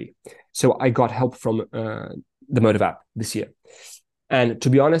bike should be. So I got help from the Motive app this year. And to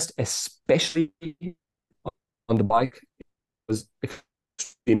be honest, especially on the bike, it was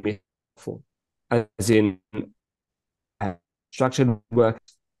extremely helpful. As in structured work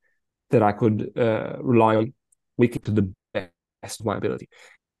that I could rely on weekly to the best of my ability.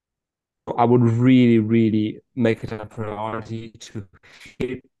 I would really, really make it a priority to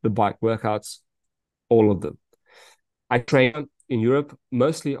hit the bike workouts, all of them. I train in Europe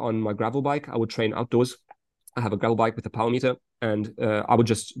mostly on my gravel bike. I would train outdoors. I have a gravel bike with a power meter, and I would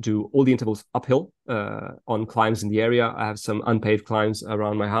just do all the intervals uphill on climbs in the area. I have some unpaved climbs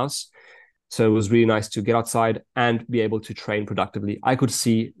around my house. So it was really nice to get outside and be able to train productively. I could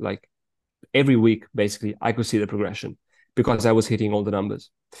see, like, every week, basically, I could see the progression because I was hitting all the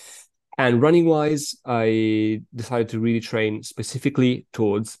numbers. And running wise, I decided to really train specifically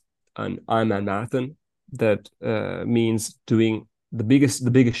towards an Ironman marathon. That means doing the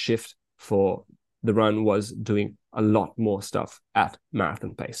biggest shift for the run was doing a lot more stuff at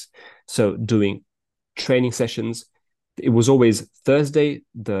marathon pace. So doing training sessions. It was always Thursday,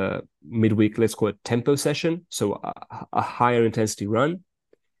 the midweek, let's call it tempo session. So a higher intensity run.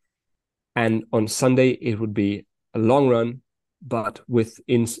 And on Sunday, it would be a long run, but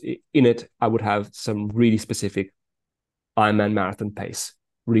in it, I would have some really specific Ironman marathon pace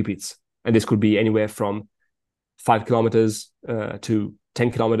repeats. And this could be anywhere from 5 kilometers to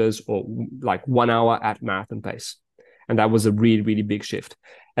 10 kilometers, or like 1 hour at marathon pace. And that was a really, really big shift.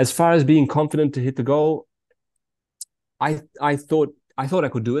 As far as being confident to hit the goal, I thought I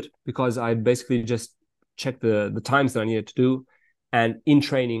could do it because I basically just checked the times that I needed to do. And in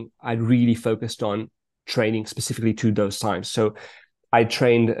training, I really focused on training specifically to those times. So I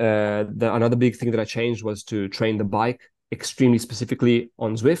trained, another big thing that I changed was to train the bike extremely specifically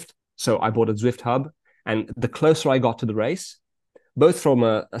on Zwift. So I bought a Zwift hub. And the closer I got to the race, both from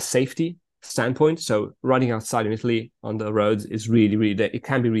a safety standpoint, so running outside in Italy on the roads is really, really, it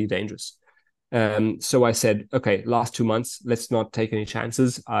can be really dangerous. So I said, okay, last 2 months, let's not take any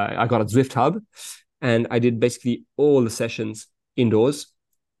chances. I got a Zwift hub, and I did basically all the sessions indoors,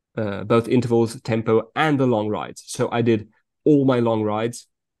 both intervals, tempo, and the long rides. So I did all my long rides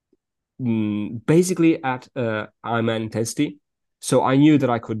basically at Ironman intensity. So I knew that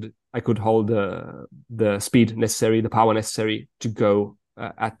I could hold the speed necessary, the power necessary to go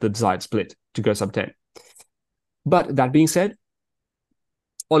at the desired split, to go sub 10. But that being said,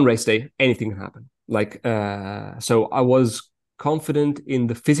 on race day, anything can happen. So I was confident in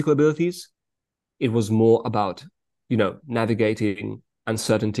the physical abilities. It was more about, navigating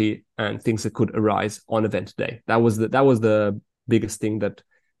uncertainty and things that could arise on event day. That was the biggest thing that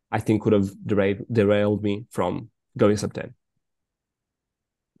I think could have derailed me from going sub 10.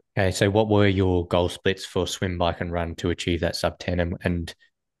 Okay, so what were your goal splits for swim, bike, and run to achieve that sub 10? And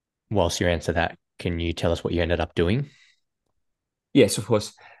whilst you answer that, can you tell us what you ended up doing? Yes, of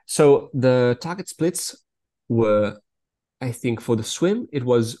course. So the target splits were, I think for the swim, it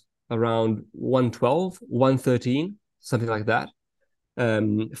was around 112, 113, something like that.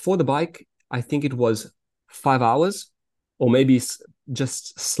 For the bike, I think it was 5 hours, or maybe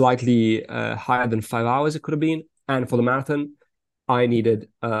just slightly higher than 5 hours it could have been. And for the marathon, I needed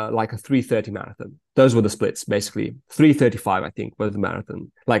like a 3:30 marathon. Those were the splits, basically. 3:35, I think, was the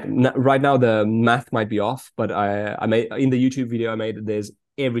marathon. Like right now, the math might be off, but I made in the YouTube video I made. There's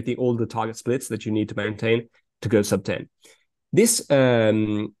everything, all the target splits that you need to maintain to go sub 10. These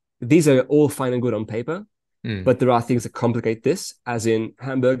are all fine and good on paper, Mm. But there are things that complicate this, as in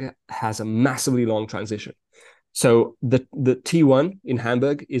Hamburg has a massively long transition. So the T1 in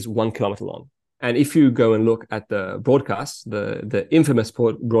Hamburg is 1 kilometer long. And if you go and look at the broadcast, the infamous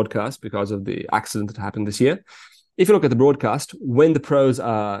broadcast because of the accident that happened this year, if you look at the broadcast, when the pros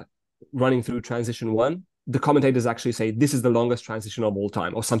are running through transition one, the commentators actually say this is the longest transition of all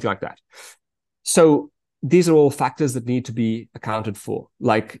time or something like that. So these are all factors that need to be accounted for.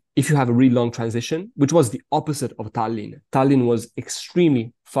 Like if you have a really long transition, which was the opposite of Tallinn. Tallinn was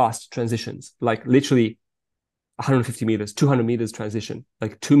extremely fast transitions, like literally 150 meters, 200 meters transition,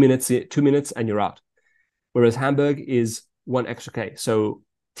 like 2 minutes, 2 minutes, and you're out. Whereas Hamburg is one extra K. So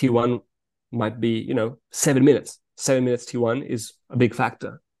T1 might be, 7 minutes. 7 minutes T1 is a big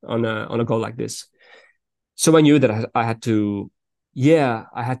factor on a goal like this. So I knew that I had to, yeah,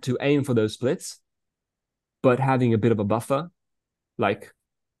 I had to aim for those splits, but having a bit of a buffer, like,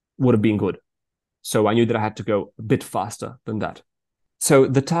 would have been good. So I knew that I had to go a bit faster than that. So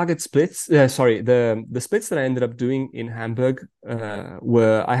the target splits, the splits that I ended up doing in Hamburg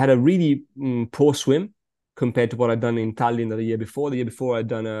were I had a really poor swim compared to what I'd done in Tallinn the year before. The year before I'd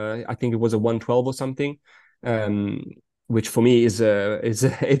done I think it was a 112 or something, um, which for me is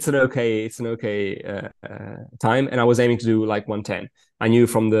it's an okay time, and I was aiming to do like 110. I knew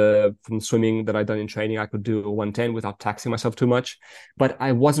from swimming that I'd done in training I could do a 110 without taxing myself too much, but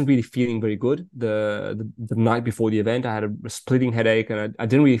I wasn't really feeling very good the night before the event. I had a splitting headache and I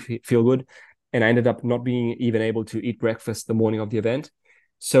didn't really feel good, and I ended up not being even able to eat breakfast the morning of the event.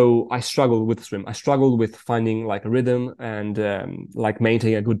 So I struggled with the swim. I struggled with finding like a rhythm and like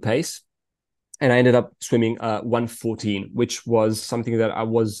maintaining a good pace, and I ended up swimming 114, which was something that I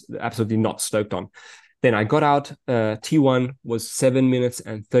was absolutely not stoked on. Then I got out. T1 was 7 minutes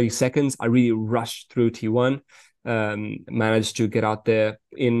and 30 seconds. I really rushed through T1, managed to get out there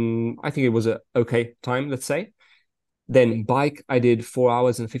in, I think it was a okay time, let's say. Then bike, I did 4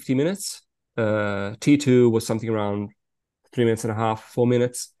 hours and 50 minutes. T2 was something around 3 minutes and a half, 4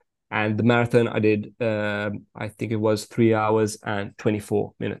 minutes. And the marathon, I did, I think it was 3 hours and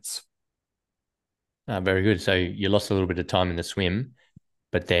 24 minutes. Very good. So you lost a little bit of time in the swim,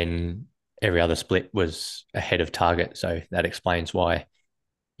 but then every other split was ahead of target. So that explains why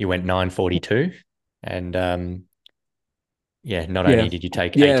you went 9:42. And yeah, not only Yeah. did you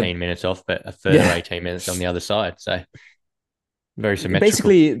take Yeah. 18 minutes off, but a further Yeah. 18 minutes on the other side. So very symmetrical.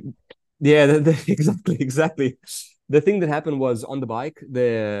 Basically, yeah, exactly. The thing that happened was on the bike,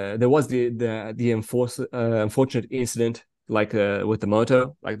 there was the unfortunate incident, like with the motor,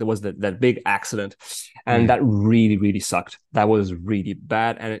 like there was that big accident, and Mm. that really sucked. That was really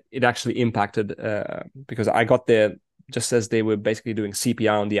bad, and it actually impacted because I got there just as they were basically doing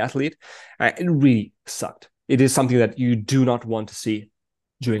CPR on the athlete. It really sucked. It is something that you do not want to see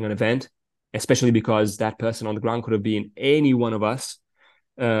during an event, especially because that person on the ground could have been any one of us,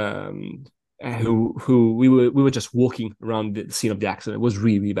 um, who we were just walking around the scene of the accident. It was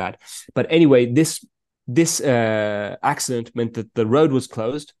really bad. But anyway, this accident meant that the road was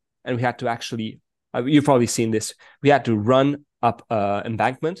closed, and we had to actually. You've probably seen this. We had to run up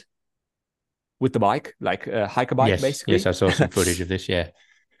embankment with the bike, like hike a bike, Yes. Yes. basically. I saw some footage of this. Yeah.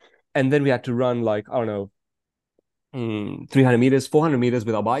 And then we had to run like I don't know, 300 meters, 400 meters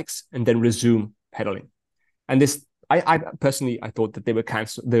with our bikes, and then resume pedaling. And this, I personally, I thought that they were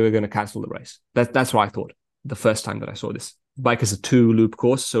going to cancel the race. That's what I thought the first time that I saw this. Bike is a 2 loop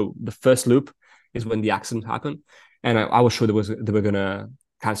course, so the first loop is when the accident happened, and I was sure they were going to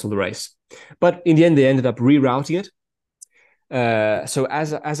cancel the race. But in the end, they ended up rerouting it. So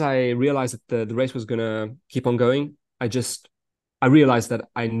as I realized that the race was going to keep on going, I realized that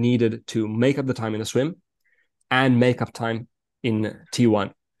I needed to make up the time in the swim and make up time in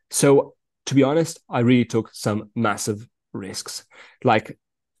T1. So to be honest, I really took some massive risks. Like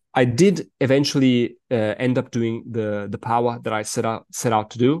I did eventually end up doing the power that I set out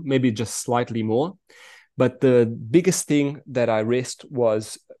to do, maybe just slightly more. But the biggest thing that I risked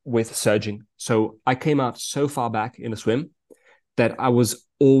was with surging. So I came out so far back in the swim that I was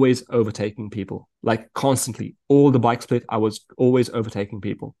always overtaking people, like constantly. All the bike split, I was always overtaking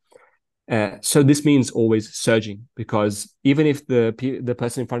people. So this means always surging, because even if the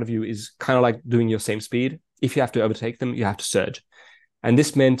person in front of you is kind of like doing your same speed, if you have to overtake them, you have to surge. And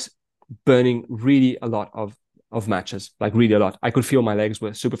this meant burning really a lot of matches, like really a lot. I could feel my legs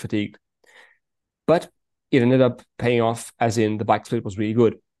were super fatigued, but it ended up paying off, as in the bike split was really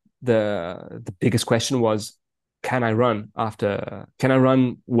good. The biggest question was, can I run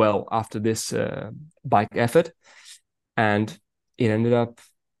well after this bike effort? And it ended up,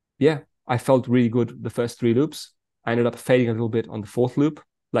 yeah, I felt really good the first 3 loops. I ended up fading a little bit on the 4th loop.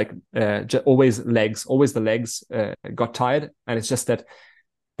 like always always the legs got tired, and it's just that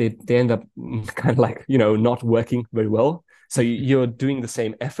they end up kind of like, not working very well. So you're doing the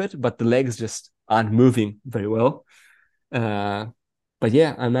same effort, but the legs just aren't moving very well. Uh, but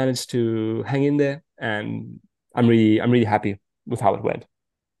yeah, I managed to hang in there, and I'm really happy with how it went.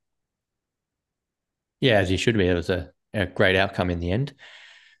 Yeah, as you should be. It was a great outcome in the end.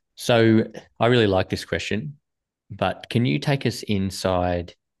 So I really like this question, but can you take us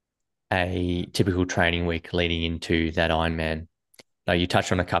inside a typical training week leading into that Ironman? Now, you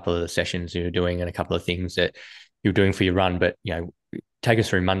touched on a couple of the sessions you were doing and a couple of things that you're doing for your run, but take us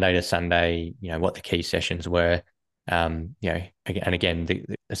through Monday to Sunday. What the key sessions were. And again,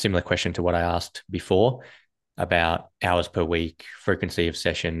 a similar question to what I asked before about hours per week, frequency of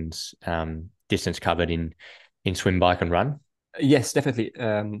sessions, distance covered in swim, bike, and run. Yes, definitely.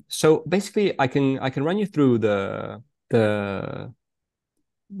 So basically, I can run you through the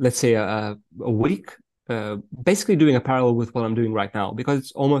let's say a week, basically doing a parallel with what I'm doing right now, because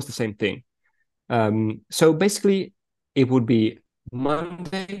it's almost the same thing. So basically, it would be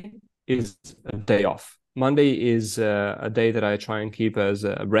Monday is a day off. Monday is a day that I try and keep as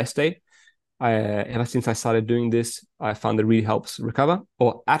a rest day. Ever since I started doing this, I found it really helps recover.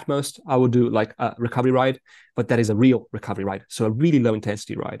 Or at most, I would do like a recovery ride, but that is a real recovery ride, so a really low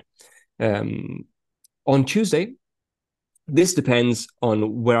intensity ride. Um, on Tuesday, this depends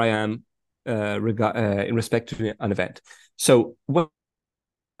on where I am in respect to an event. So when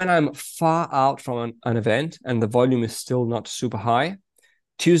I'm far out from an event and the volume is still not super high,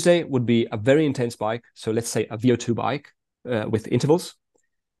 Tuesday would be a very intense bike. So let's say a VO2 bike with intervals.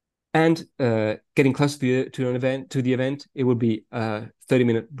 And getting close to the event, it would be a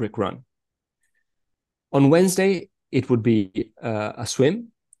 30-minute brick run. On Wednesday, it would be a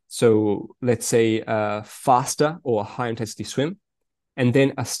swim. So let's say a faster or high intensity swim, and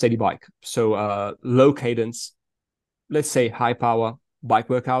then a steady bike. So low cadence, let's say high power bike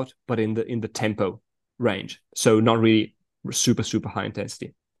workout, but in the tempo range. So not really super, super high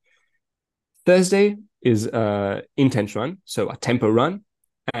intensity. Thursday is intense run, so a tempo run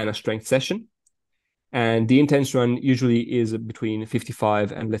and a strength session. And the intense run usually is between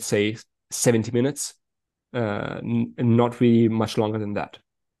 55 and let's say 70 minutes, not really much longer than that.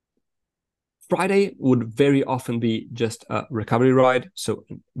 Friday would very often be just a recovery ride, so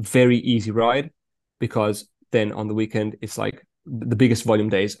very easy ride, because then on the weekend, it's like the biggest volume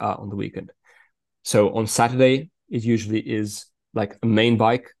days are on the weekend. So on Saturday, it usually is like a main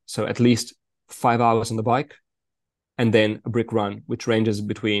bike, so at least 5 hours on the bike, and then a brick run, which ranges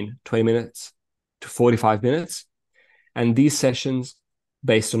between 20 minutes to 45 minutes. And these sessions,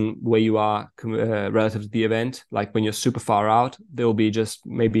 based on where you are relative to the event, like when you're super far out, there will be just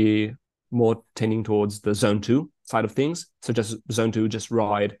maybe more tending towards the zone 2 side of things. So just zone 2, just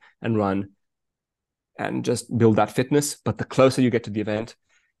ride and run and just build that fitness. But the closer you get to the event,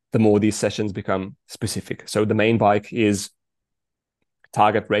 the more these sessions become specific. So the main bike is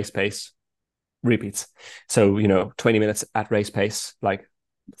target race pace repeats. So, 20 minutes at race pace, like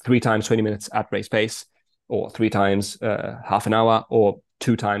 3 times 20 minutes at race pace, or 3 times half an hour, or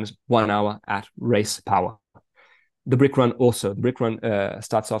 2 times 1 hour at race power. The brick run also, the brick run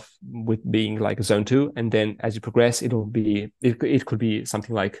starts off with being like zone 2. And then as you progress, it could be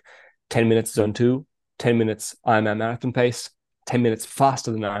something like 10 minutes zone 2, 10 minutes Ironman marathon pace, 10 minutes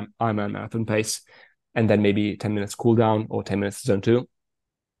faster than Ironman marathon pace, and then maybe 10 minutes cool down or 10 minutes zone 2.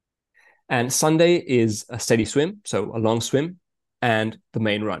 And Sunday is a steady swim, so a long swim, and the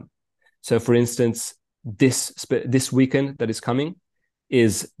main run. So for instance, this weekend that is coming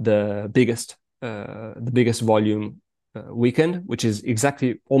is the biggest volume weekend, which is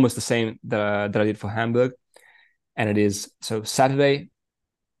exactly almost the same that I did for Hamburg. And it is, so Saturday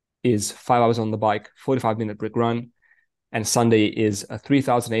is 5 hours on the bike, 45-minute brick run, and Sunday is a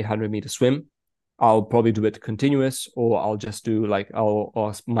 3,800-meter swim. I'll probably do it continuous, or I'll just do like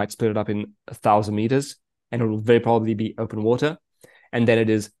might split it up in 1,000 meters, and it will very probably be open water. And then it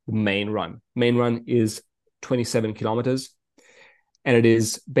is the main run. Main run is 27 kilometers, and it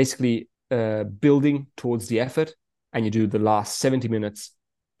is basically building towards the effort, and you do the last 70 minutes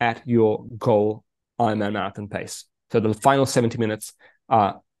at your goal Ironman marathon pace. So the final 70 minutes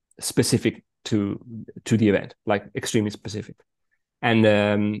are specific to the event, like extremely specific.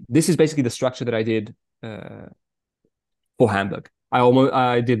 And this is basically the structure that I did for Hamburg.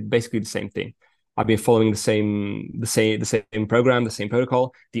 I did basically the same thing. I've been following the same program, the same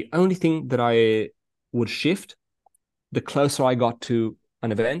protocol. The only thing that I would shift the closer I got to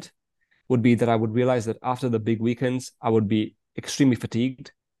an event would be that I would realize that after the big weekends, I would be extremely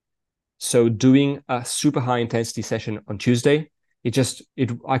fatigued. So doing a super high intensity session on Tuesday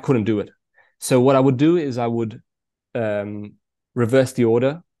I couldn't do it. So what I would do is I would um, reverse the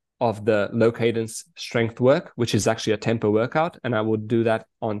order of the low cadence strength work, which is actually a tempo workout, and I would do that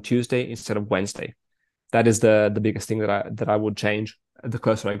on Tuesday instead of Wednesday. That is the biggest thing that I would change the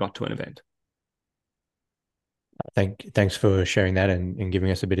closer I got to an event. Thanks for sharing that and giving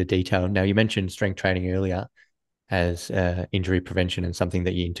us a bit of detail. Now, you mentioned strength training earlier as injury prevention and something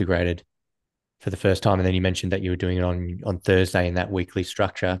that you integrated for the first time, and then you mentioned that you were doing it on Thursday in that weekly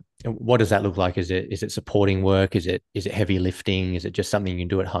structure. What does that look like? Is it supporting work? Is it heavy lifting? Is it just something you can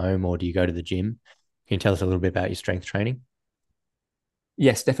do at home, or do you go to the gym? Can you tell us a little bit about your strength training?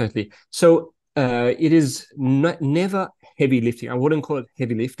 Yes, definitely. So it is never heavy lifting. I wouldn't call it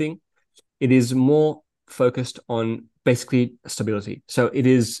heavy lifting. It is more focused on basically stability. So it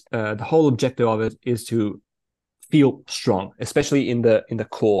is the whole objective of it is to feel strong, especially in the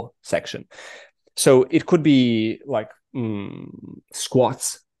core section. So it could be like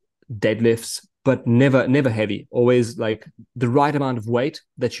squats, deadlifts, but never heavy. Always like the right amount of weight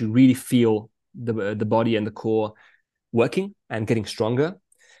that you really feel the body and the core working and getting stronger,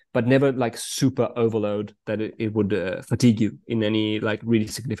 but never like super overload that it would fatigue you in any like really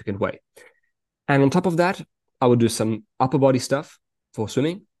significant way. And on top of that, I would do some upper body stuff for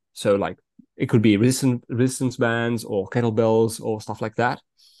swimming. So like it could be resistance bands or kettlebells or stuff like that.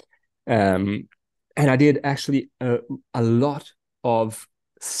 Um, and I did actually a lot of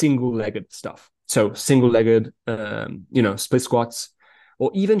single-legged stuff. So single-legged, split squats, or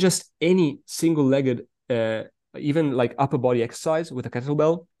even just any single-legged, even like upper body exercise with a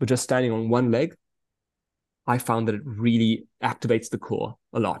kettlebell, but just standing on one leg. I found that it really activates the core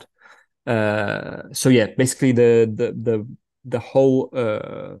a lot. So yeah, basically the whole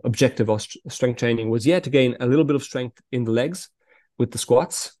objective of strength training was to gain a little bit of strength in the legs with the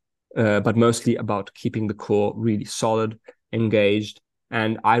squats, but mostly about keeping the core really solid, engaged,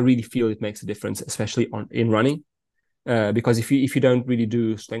 and I really feel it makes a difference, especially in running, because if you don't really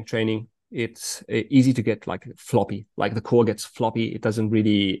do strength training, it's easy to get like floppy, like the core gets floppy, it doesn't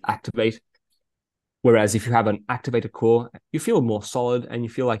really activate. Whereas if you have an activated core, you feel more solid and you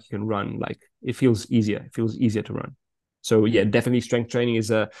feel like you can run. Like it feels easier. It feels easier to run. So yeah, definitely strength training is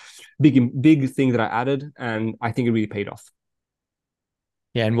a big thing that I added, and I think it really paid off.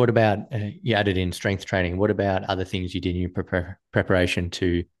 Yeah, and what about you added in strength training? What about other things you did in your preparation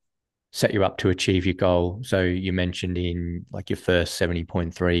to set you up to achieve your goal? So you mentioned in like your first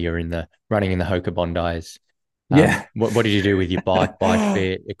 70.3, you're in the running in the Hoka Bondis. Yeah. What did you do with your bike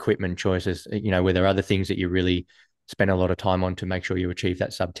fit, equipment choices? Were there other things that you really spent a lot of time on to make sure you achieve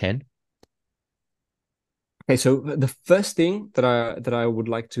that sub 10? Okay, so the first thing that I would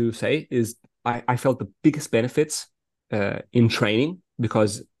like to say is I felt the biggest benefits in training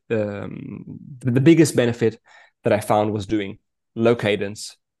because the biggest benefit that I found was doing low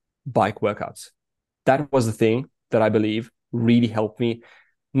cadence bike workouts. That was the thing that I believe really helped me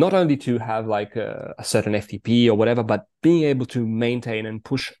not only to have like a certain FTP or whatever, but being able to maintain and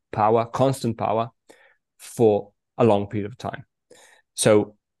push power, constant power for a long period of time.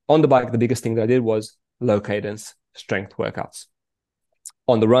 So on the bike, the biggest thing that I did was low cadence strength workouts.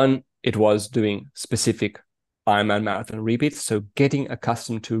 On the run, it was doing specific Ironman marathon repeats. So getting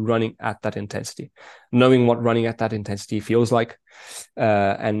accustomed to running at that intensity, knowing what running at that intensity feels like,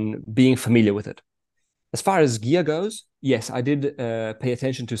 and being familiar with it. As far as gear goes, yes, I did pay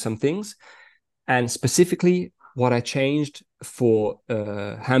attention to some things. And specifically, what I changed for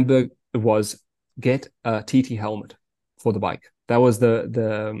Hamburg was get a TT helmet for the bike. That was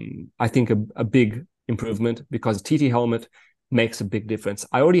I think a big improvement because TT helmet makes a big difference.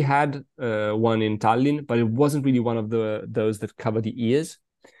 I already had one in Tallinn, but it wasn't really one of those that cover the ears.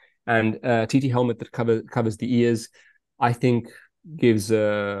 And TT helmet that covers the ears, I think gives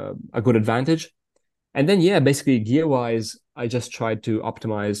a good advantage. And then, yeah, basically gear wise, I just tried to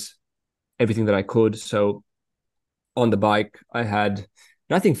optimize everything that I could. So on the bike, I had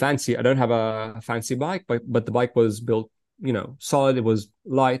nothing fancy. I don't have a fancy bike, but the bike was built, solid. It was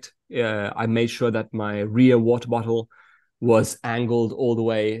light. I made sure that my rear water bottle was angled all the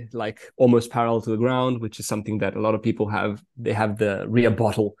way, like almost parallel to the ground, which is something that a lot of people have. They have the rear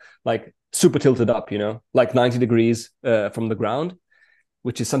bottle like super tilted up, like 90 degrees from the ground,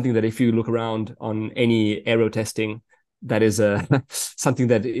 which is something that if you look around on any aero testing, that is something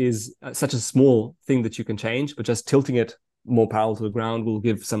that is such a small thing that you can change, but just tilting it more parallel to the ground will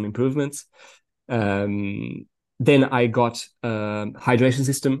give some improvements. Then I got a front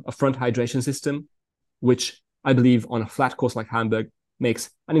hydration system, which I believe on a flat course like Hamburg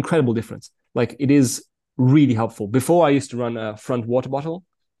makes an incredible difference. Like it is really helpful. Before I used to run a front water bottle,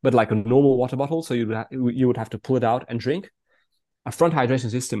 but like a normal water bottle, so you would have to pull it out and drink. a front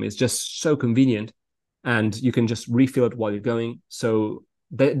hydration system is just so convenient, and you can just refill it while you're going. So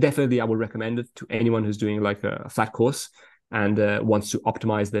definitely, I would recommend it to anyone who's doing like a flat course and wants to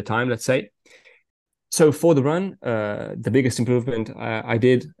optimize their time, let's say. So for the run, the biggest improvement I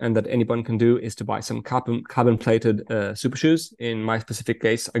did, and that anyone can do, is to buy some carbon plated super shoes. In my specific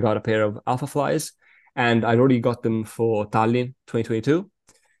case, I got a pair of Alpha Flies, and I already got them for Tallinn 2022.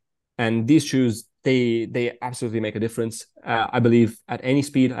 And these shoes, they absolutely make a difference. I believe at any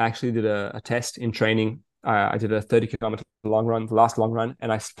speed. I actually did a test in training. I did a 30-kilometer long run, the last long run,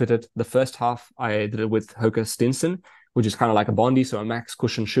 and I split it. The first half I did it with Hoka Stinson, which is kind of like a Bondi, so a max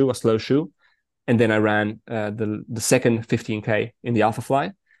cushion shoe, a slow shoe. And then I ran the second 15K in the Alpha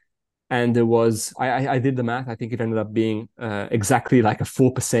Fly. And there was, I did the math. I think it ended up being exactly like a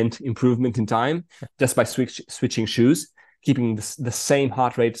 4% improvement in time just by switching shoes, keeping the same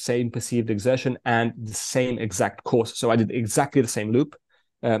heart rate, same perceived exertion, and the same exact course. So I did exactly the same loop,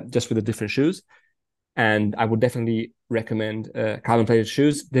 just with the different shoes. And I would definitely recommend carbon plated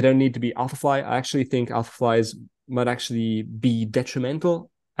shoes. They don't need to be Alpha Fly. I actually think Alpha Flies might actually be detrimental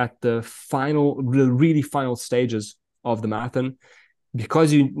at the really final stages of the marathon,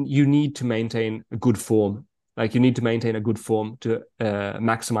 because you need to maintain a good form. Like, you need to maintain a good form to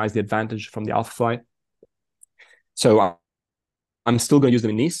maximize the advantage from the Alpha Fly. So I'm still going to use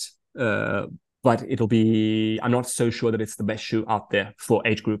them in Nice, but I'm not so sure that it's the best shoe out there for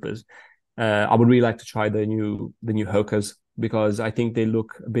age groupers. I would really like to try the new Hokas, because I think they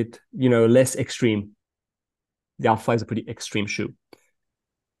look a bit, less extreme. The Alpha Fly is a pretty extreme shoe.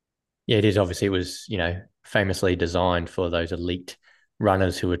 Yeah, it is. Obviously, it was, famously designed for those elite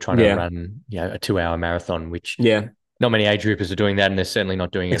runners who are trying to Yeah, run, a 2 hour marathon, which yeah, not many age groupers are doing that, and they're certainly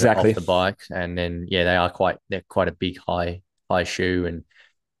not doing it off exactly. the bike. And then, yeah, they're quite a big high shoe, and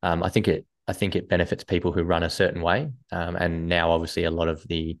I think it benefits people who run a certain way. And now, obviously, a lot of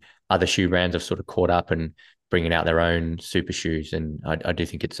the other shoe brands have sort of caught up and bringing out their own super shoes, and I do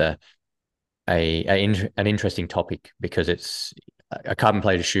think it's an interesting topic, because it's a carbon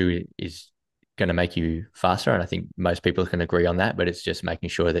plated shoe is going to make you faster, and I think most people can agree on that. But it's just making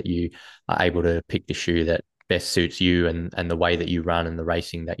sure that you are able to pick the shoe that best suits you and the way that you run and the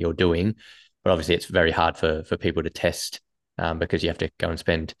racing that you're doing. But obviously, it's very hard for people to test, because you have to go and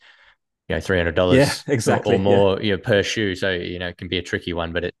spend Yeah, $300 or exactly. Yeah. more per shoe. So it can be a tricky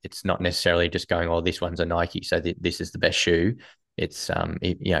one, but it's not necessarily just going, oh, this one's a Nike, so this is the best shoe. It's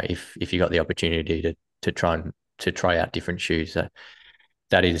if you got the opportunity to try out different shoes,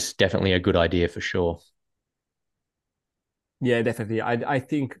 that is definitely a good idea for sure. Yeah, definitely. I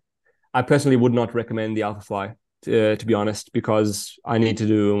think I personally would not recommend the Alpha Fly, to be honest, because I need to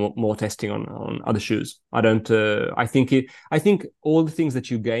do more testing on other shoes. I don't. I think all the things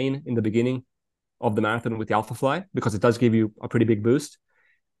that you gain in the beginning of the marathon with the Alpha Fly, because it does give you a pretty big boost,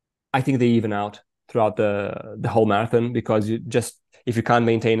 I think they even out throughout the whole marathon, because you just, if you can't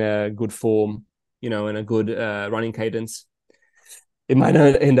maintain a good form, and a good running cadence, it might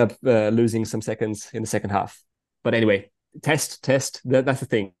end up losing some seconds in the second half. But anyway, test. That's the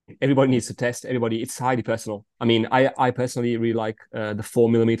thing. Everybody needs to test. Everybody, it's highly personal. I mean, I personally really like the 4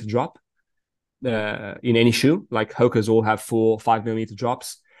 millimeter drop in any shoe. Like, Hoka's all have 4 5 millimeter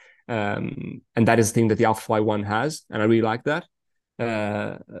drops, and that is the thing that the Alpha Fly one has, and I really like that.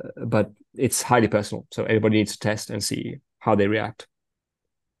 Uh, but it's highly personal, so everybody needs to test and see how they react.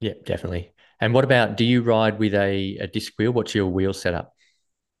 Yeah, definitely. And what about, do you ride with a disc wheel? What's your wheel setup?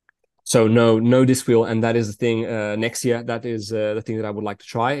 So no disc wheel, and that is the thing. Next year, that is the thing that I would like to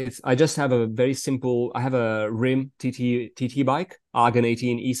try. I just have a very simple. I have a Rim TT bike, Argon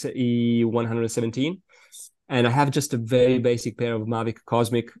 18 E 117, and I have just a very basic pair of Mavic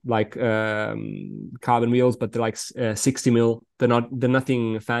Cosmic, like carbon wheels, but they're like 60 mil. They're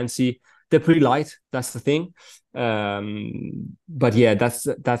nothing fancy. They're pretty light. That's the thing. But yeah,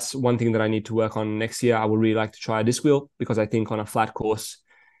 that's one thing that I need to work on next year. I would really like to try a disc wheel, because I think on a flat course,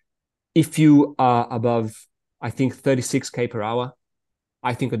 if you are above, I think 36K per hour,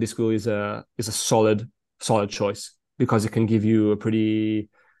 I think a disc wheel is a solid choice, because it can give you a pretty,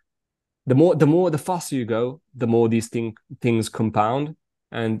 the faster you go, the more these things compound,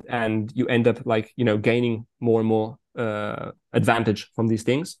 and you end up, like, gaining more and more advantage from these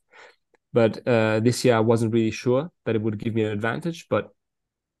things. But this year I wasn't really sure that it would give me an advantage, but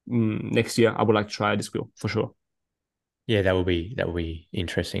next year I would like to try a disc wheel for sure. Yeah, that will be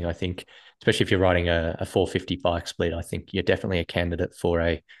interesting. I think, especially if you're riding a 450 bike split, I think you're definitely a candidate for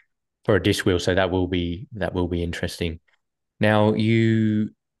a disc wheel. So that will be interesting. Now,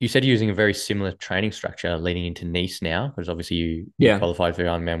 you said you're using a very similar training structure leading into Nice now, because obviously you Yeah. qualified for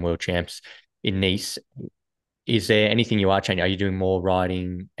Ironman World Champs in Nice. is there anything you are changing? Are you doing more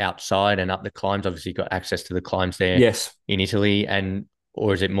riding outside and up the climbs? Obviously, you've got access to the climbs there Yes. in Italy, and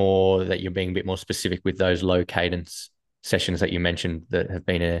or is it more that you're being a bit more specific with those low cadence sessions that you mentioned that have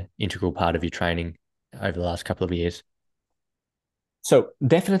been an integral part of your training over the last couple of years? So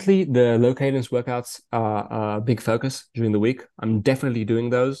definitely the low cadence workouts are a big focus during the week. I'm definitely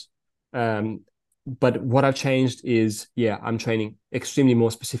doing those. Um, but what I've changed is, yeah, I'm training extremely more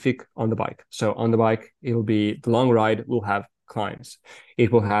specific on the bike. So on the bike, it'll be the long ride will have climbs.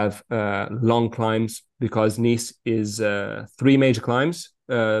 It will have long climbs because Nice is three major climbs.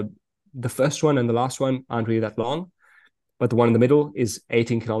 The first one and the last one aren't really that long, but the one in the middle is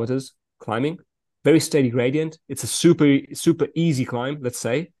 18 kilometers climbing. Very steady gradient. It's a super easy climb, let's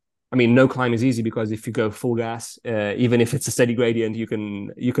say. I mean, no climb is easy because if you go full gas, even if it's a steady gradient, you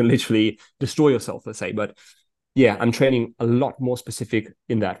can literally destroy yourself, let's say. But yeah, I'm training a lot more specific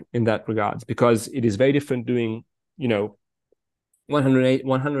in that regards because it is very different doing,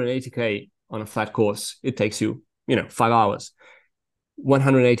 180k on a flat course. It takes you, 5 hours.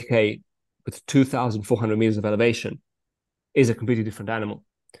 180k with 2,400 meters of elevation is a completely different animal.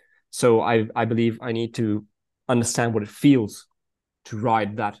 So I believe I need to understand what it feels to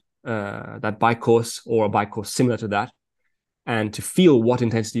ride that bike course or a bike course similar to that, and to feel what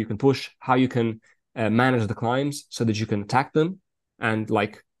intensity you can push, how you can manage the climbs so that you can attack them and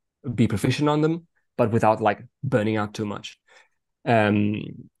like be proficient on them, but without like burning out too much.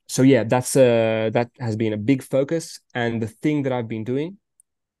 Um, so yeah, that has been a big focus, and the thing that I've been doing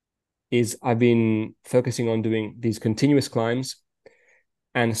is I've been focusing on doing these continuous climbs,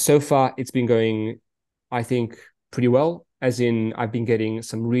 and so far it's been going, I think, pretty well. As in, I've been getting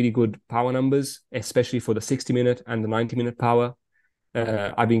some really good power numbers, especially for the 60-minute and the 90-minute power.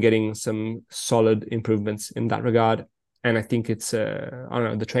 I've been getting some solid improvements in that regard, and I think it's I don't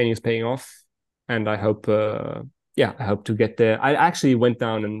know, the training is paying off, and I hope I hope to get there. I actually went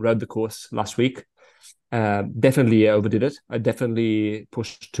down and rode the course last week. Definitely overdid it. I definitely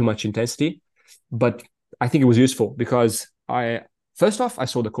pushed too much intensity, but I think it was useful because I first off I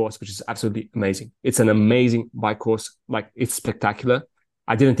saw the course, which is absolutely amazing. It's an amazing bike course. Like, it's spectacular.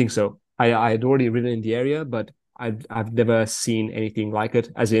 I didn't think so. I had already ridden in the area, but I've never seen anything like it.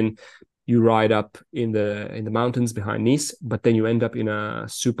 As in, you ride up in the mountains behind Nice, but then you end up in a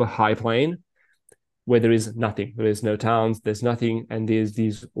super high plain where there is nothing. There is no towns. There's nothing, and there's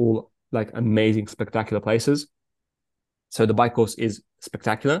these all like amazing, spectacular places. So the bike course is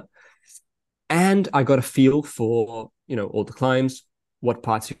spectacular, and I got a feel for all the climbs, what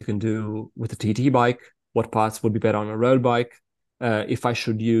parts you can do with a TT bike, what parts would be better on a road bike, if I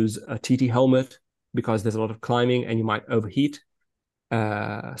should use a TT helmet because there's a lot of climbing and you might overheat.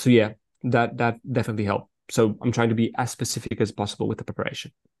 So yeah, that definitely helped. So I'm trying to be as specific as possible with the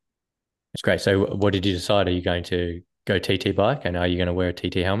preparation. That's great. So, what did you decide? Are you going to go TT bike, and are you going to wear a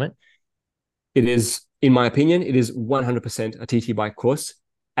TT helmet? It is, in my opinion, it is 100% a TT bike course,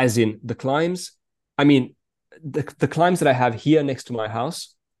 as in the climbs. I mean, the climbs that I have here next to my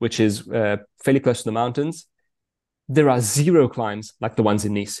house, which is fairly close to the mountains, there are zero climbs like the ones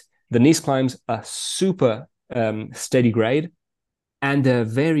in Nice. The Nice climbs are super steady grade, and they're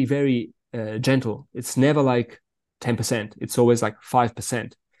very, very gentle. It's never like 10%. It's always like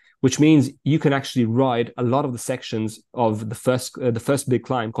 5%, which means you can actually ride a lot of the sections of the first big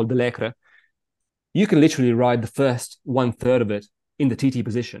climb called the Lecre. You can literally ride the first one third of it in the TT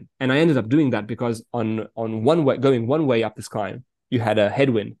position. And I ended up doing that because on one way, going one way up this climb, you had a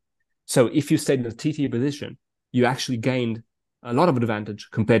headwind. So if you stayed in the TT position, you actually gained a lot of advantage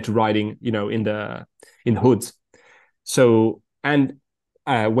compared to riding, in the hoods. So, and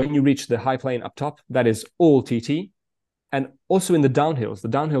when you reach the high plane up top, that is all TT. And also in the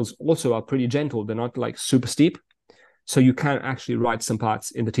downhills also are pretty gentle. They're not like super steep. So you can actually ride some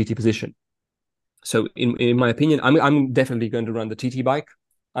parts in the TT position. So in my opinion, I'm definitely going to run the TT bike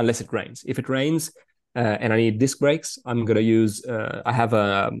unless it rains. If it rains and I need disc brakes, I'm going to use, I have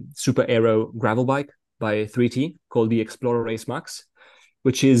a super aero gravel bike by 3T called the Explorer Race Max,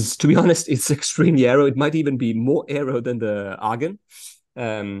 which is, to be honest, it's extremely aero. It might even be more aero than the Argon.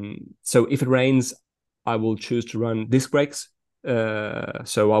 So if it rains, I will choose to run disc brakes.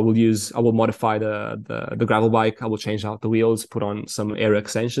 So I will modify the gravel bike. I will change out the wheels, put on some aero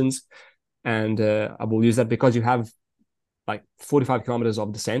extensions, and I will use that because you have like 45 kilometers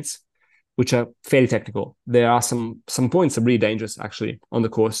of descents, which are fairly technical. There are some points that are really dangerous actually on the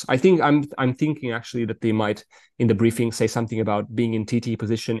course. I think I'm thinking actually that they might in the briefing say something about being in TT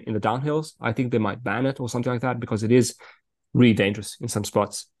position in the downhills. I think they might ban it or something like that because it is really dangerous in some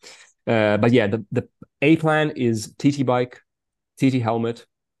spots. But yeah, the A plan is TT bike, TT helmet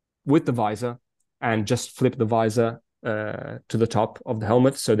with the visor, and just flip the visor to the top of the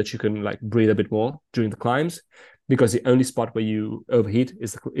helmet so that you can like breathe a bit more during the climbs, because the only spot where you overheat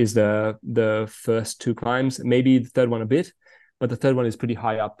is the first two climbs, maybe the third one a bit, but the third one is pretty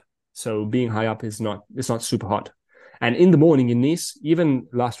high up. So being high up is not, it's not super hot. And in the morning in Nice, even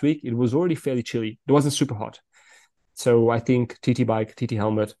last week, it was already fairly chilly. It wasn't super hot. So I think TT bike, TT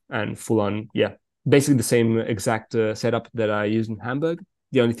helmet, and full on, yeah, basically the same exact setup that I used in Hamburg.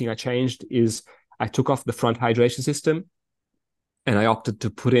 The only thing I changed is I took off the front hydration system and I opted to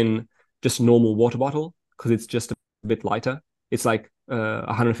put in just a normal water bottle because it's just a bit lighter. It's like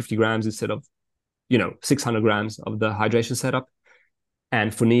 150 grams instead of 600 grams of the hydration setup.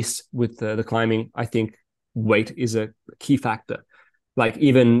 And for Nice with the climbing, I think weight is a key factor. Like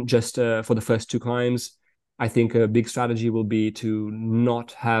even just for the first two climbs, I think a big strategy will be to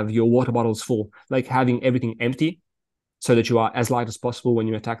not have your water bottles full, like having everything empty so that you are as light as possible when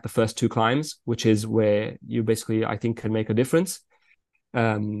you attack the first two climbs, which is where you basically, I think, can make a difference.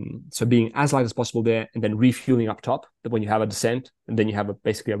 So being as light as possible there and then refueling up top when you have a descent and then you have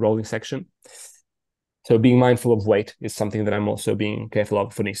basically a rolling section. So being mindful of weight is something that I'm also being careful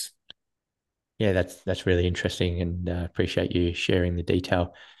of for Nice. Yeah, that's really interesting, and appreciate you sharing the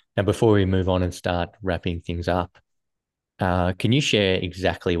detail. Now, before we move on and start wrapping things up, can you share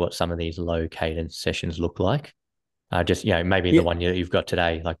exactly what some of these low cadence sessions look like? Just maybe the Yeah, one you've got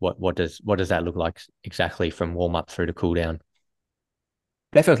today. Like what does that look like exactly from warm up through to cool down?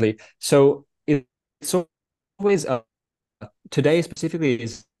 definitely. So it's always today specifically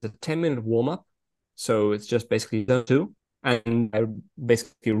is a 10-minute warm up. So it's just basically zone two, and I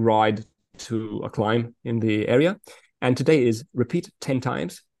basically ride to a climb in the area. And today is repeat 10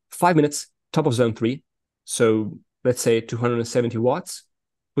 times, 5 minutes, top of zone three. So let's say 270 watts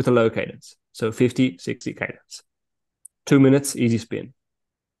with a low cadence. So 50, 60 cadence. 2 minutes easy spin.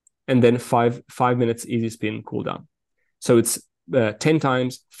 And then five minutes easy spin cool down. So it's 10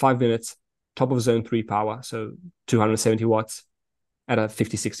 times, 5 minutes, top of zone three power. So 270 watts at a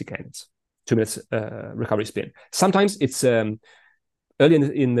 50, 60 cadence. 2 minutes recovery spin. Sometimes it's early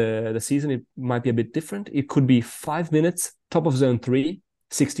in the season, it might be a bit different. It could be 5 minutes, top of zone three,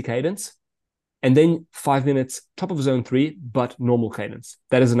 60 cadence, and then 5 minutes, top of zone three, but normal cadence.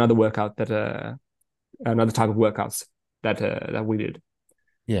 That is another workout another type of workouts that we did,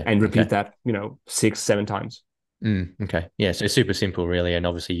 Yeah. and repeat Okay. that, 6, 7 times. Okay. Yeah. So super simple, really, and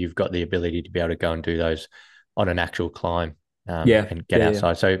obviously you've got the ability to be able to go and do those on an actual climb, Yeah, and get yeah, yeah,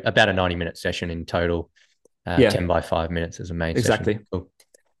 outside. So about a 90-minute session in total, yeah, 10 by 5 minutes as a main session. exactly. Cool.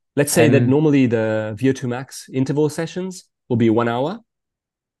 Let's say that And normally the VO2 max interval sessions will be 1 hour,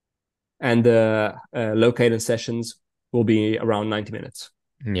 and the low cadence sessions will be around 90 minutes.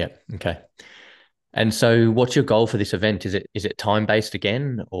 yeah. Okay. And so what's your goal for this event? Is it time based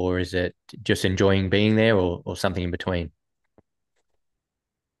again, or is it just enjoying being there, or something in between?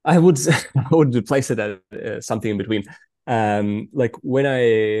 I would I would place it at something in between. Like when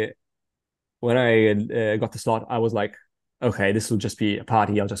I got the slot, I was like, okay, this will just be a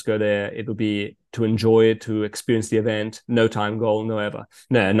party. I'll just go there. It'll be to enjoy it, to experience the event. No time goal, no ever,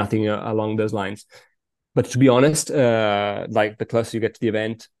 no nothing along those lines. But to be honest, like the closer you get to the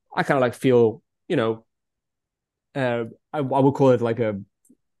event, I kind of like feel, I would call it like a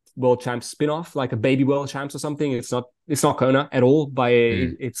world champs spin-off, like a baby world champs or something. It's not Kona at all.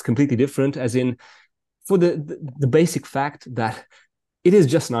 Mm, It's completely different, as in for the basic fact that it is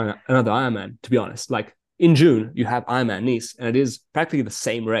just another Ironman. To be honest, like in June you have Ironman Nice, and it is practically the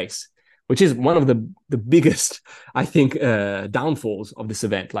same race, which is one of the biggest, I think, downfalls of this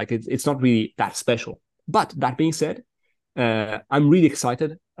event. Like it's not really that special. But that being said, I'm really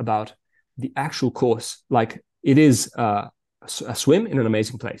excited about the actual course. Like it is a swim in an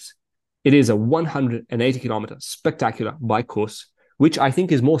amazing place. It is a 180-kilometer spectacular bike course, which I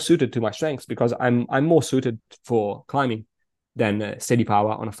think is more suited to my strengths because I'm more suited for climbing than steady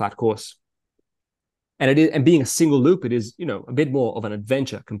power on a flat course. And being a single loop, it is a bit more of an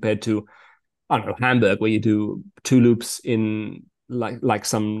adventure compared to, I don't know, Hamburg, where you do two loops in like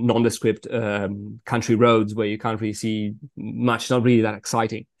some nondescript country roads where you can't really see much. Not really that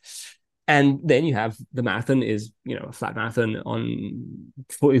exciting. And then you have the marathon is a flat marathon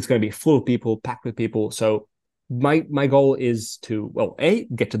it's going to be full of people, packed with people. So my goal is to, well,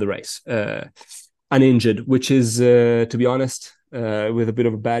 get to the race uninjured, which is to be honest, with a bit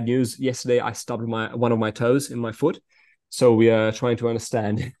of bad news. Yesterday I stubbed one of my toes in my foot, so we are trying to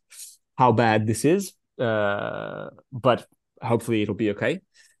understand how bad this is, but hopefully it'll be okay.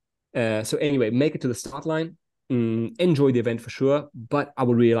 So anyway, make it to the start line. Enjoy the event for sure, but I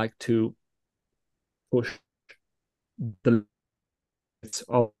would really like to push the limits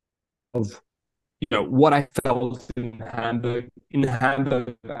of what I felt in Hamburg. In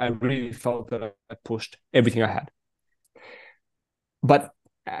Hamburg, I really felt that I pushed everything I had. But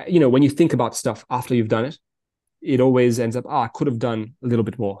when you think about stuff after you've done it, it always ends up, I could have done a little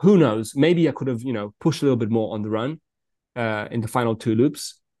bit more. Who knows? Maybe I could have, pushed a little bit more on the run in the final two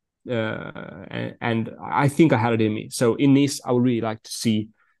loops. And I think I had it in me. So in Nice, I would really like to see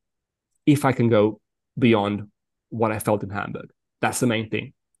if I can go beyond what I felt in Hamburg. That's the main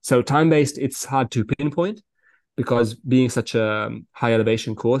thing. So time-based, it's hard to pinpoint because being such a high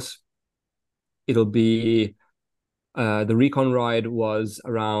elevation course, it'll be the recon ride was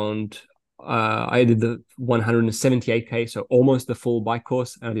around I did the 178k, so almost the full bike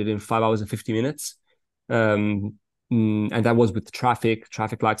course, and I did it in 5 hours and 50 minutes. Um, and that was with traffic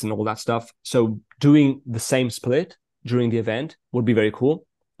lights, and all that stuff. So doing the same split during the event would be very cool.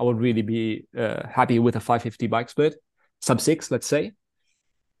 I would really be happy with a 550 bike split, sub 6, let's say.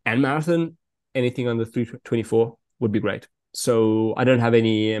 And marathon, anything under 324 would be great. So I don't have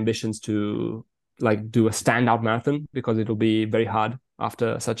any ambitions to like do a standout marathon because it'll be very hard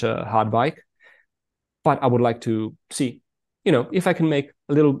after such a hard bike. But I would like to see, if I can make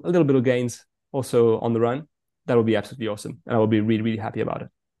a little bit of gains also on the run, that would be absolutely awesome. And I would be really, really happy about it.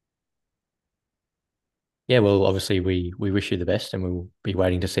 Yeah, well, obviously we wish you the best, and we'll be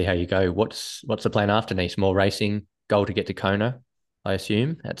waiting to see how you go. What's the plan after Nice? More racing, goal to get to Kona, I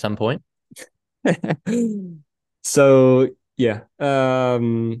assume, at some point. So yeah.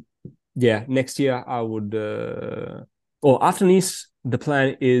 Yeah, next year I would or after Nice, the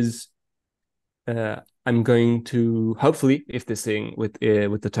plan is I'm going to hopefully, if this thing with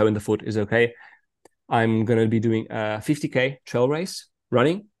the toe in the foot is okay, I'm going to be doing a 50k trail race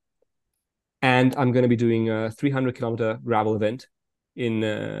running, and I'm going to be doing a 300-kilometer gravel event in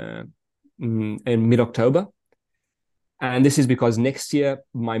in mid-October. And this is because next year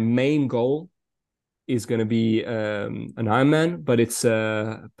my main goal is going to be an Ironman, but it's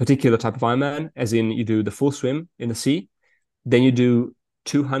a particular type of Ironman, as in you do the full swim in the sea, then you do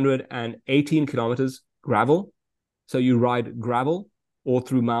 218 kilometers gravel. So you ride gravel all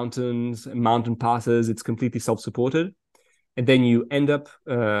through mountains, mountain passes. It's completely self-supported. And then you end up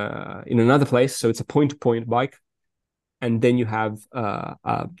in another place. So it's a point-to-point bike. And then you have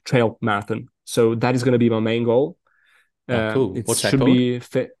a trail marathon. So that is going to be my main goal. Oh, cool. It What's that should called? be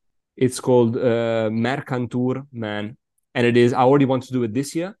it's called Mercantour Man, and it is. I already want to do it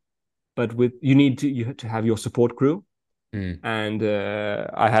this year, but you have to have your support crew, Mm. and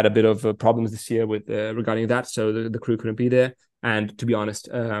I had a bit of problems this year with regarding that, so the crew couldn't be there. And to be honest,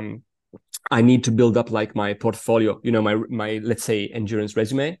 I need to build up like my portfolio, my let's say endurance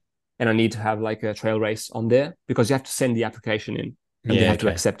resume, and I need to have like a trail race on there because you have to send the application in, and they Yeah, have to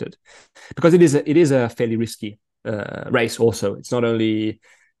okay. accept it because it is a fairly risky race. Also, it's not only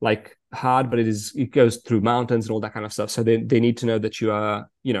like hard, but it goes through mountains and all that kind of stuff. So they need to know that you are,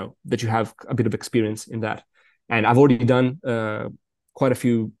 that you have a bit of experience in that. And I've already done quite a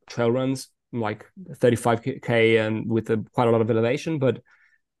few trail runs, like 35k and with quite a lot of elevation, but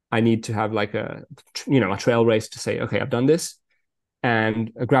I need to have like a trail race to say, okay, I've done this.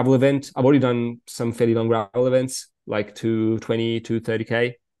 And a gravel event, I've already done some fairly long gravel events, like 220 to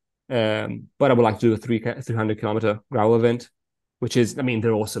 30k. But I would like to do a 300-kilometer gravel event, which is, I mean,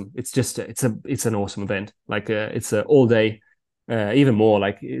 they're awesome. It's an awesome event. Like it's a all day, even more.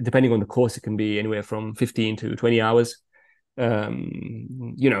 Like depending on the course, it can be anywhere from 15 to 20 hours.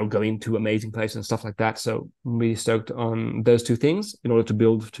 Going to amazing places and stuff like that. So I'm really stoked on those two things in order to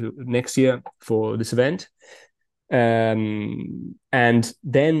build to next year for this event. And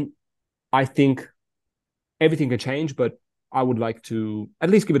then I think everything can change, but I would like to at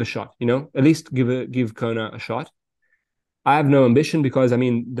least give it a shot, at least give Kona a shot. I have no ambition because I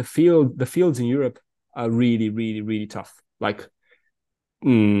mean the fields in Europe are really, really, really tough. Like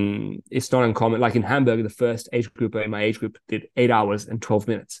it's not uncommon. Like in Hamburg, the first age grouper in my age group did 8 hours and 12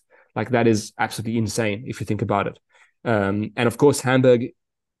 minutes. Like that is absolutely insane if you think about it. And of course, Hamburg,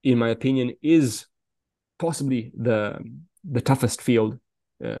 in my opinion, is possibly the toughest field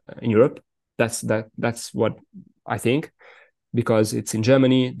in Europe. That's what I think because it's in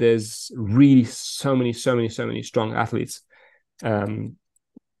Germany. There's really so many, so many, so many strong athletes. Um,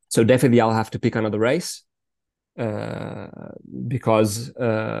 so definitely, I'll have to pick another race uh, because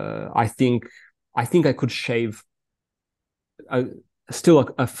I think I could shave a,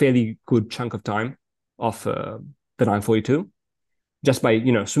 still a fairly good chunk of time off the 942 just by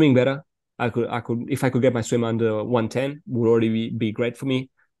swimming better. I could if I could get my swim under 110 would already be great for me.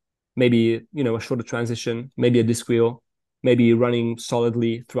 Maybe a shorter transition, maybe a disc wheel, maybe running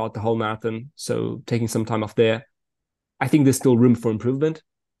solidly throughout the whole marathon. So taking some time off there. I think there's still room for improvement.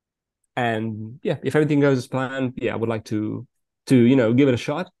 And yeah, if everything goes as planned, yeah, I would like to give it a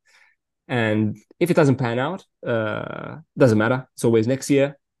shot. And if it doesn't pan out, doesn't matter. It's always next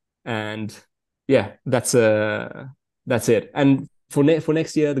year. And yeah, that's it. And for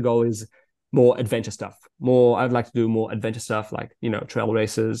next year, the goal is more adventure stuff. I'd like to do more adventure stuff like trail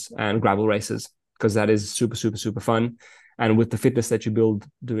races and gravel races because that is super super super fun. And with the fitness that you build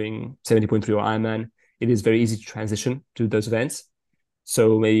doing 70.3 or Ironman, it is very easy to transition to those events.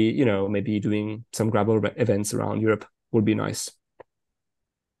 So maybe doing some gravel events around Europe would be nice.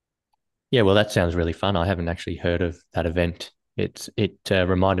 Yeah, well, that sounds really fun. I haven't actually heard of that event. It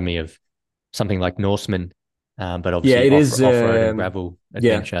reminded me of something like Norseman, but Yeah, obviously it is. off road and gravel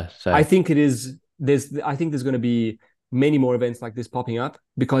Yeah, adventure. I So think it is. I think there's going to be many more events like this popping up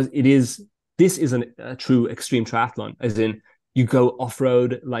because it is. This is a true extreme triathlon, as in you go off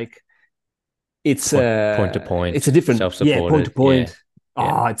road. Like point to it's a point, different, self yeah, point to supported. Yeah, point.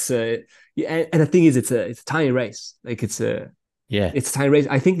 yeah, It's a yeah, and the thing is, it's a tiny race. Like yeah. it's a tiny race.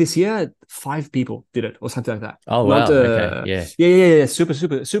 I think this year 5 people did it or something like that. Oh Not wow. Okay. Yeah. yeah, super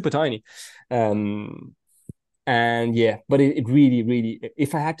super super tiny. Um, and yeah, but it really really,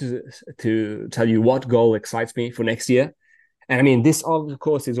 if I had to tell you what goal excites me for next year, and I mean this of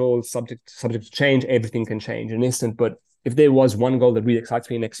course is all subject to change. Everything can change in an instant, but if there was one goal that really excites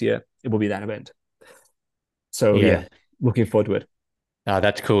me next year, it will be that event. So yeah, Yeah. looking forward to it.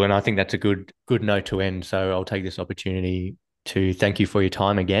 That's cool, and I think that's a good note to end. So I'll take this opportunity to thank you for your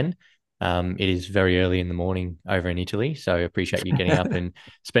time again. It is very early in the morning over in Italy, so I appreciate you getting up and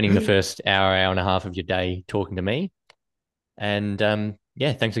spending the first hour and a half of your day talking to me. And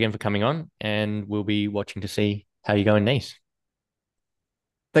yeah, thanks again for coming on, and we'll be watching to see how you go in Nice.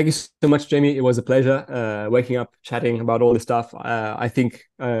 Thank you so much, Jamie. It was a pleasure waking up, chatting about all this stuff. I think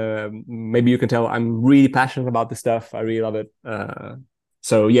maybe you can tell I'm really passionate about this stuff. I really love it.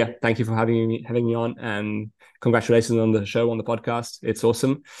 So yeah, thank you for having me on, and congratulations on the show, on the podcast. It's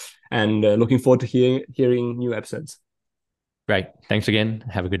awesome, and looking forward to hearing new episodes. Great. Thanks again.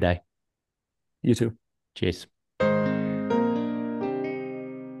 Have a good day. You too. Cheers.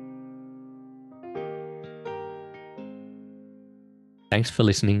 Thanks for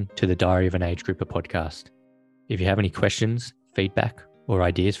listening to the Diary of an Age Grouper podcast. If you have any questions, feedback, or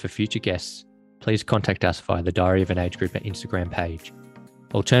ideas for future guests, please contact us via the Diary of an Age Grouper Instagram page.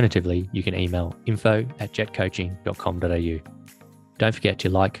 Alternatively, you can email info@jetcoaching.com.au. Don't forget to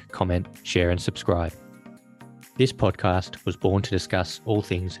like, comment, share, and subscribe. This podcast was born to discuss all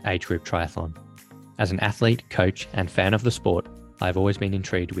things age group triathlon. As an athlete, coach, and fan of the sport, I have always been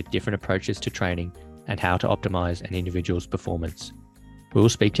intrigued with different approaches to training and how to optimize an individual's performance. We will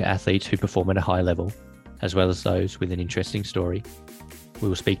speak to athletes who perform at a high level, as well as those with an interesting story. We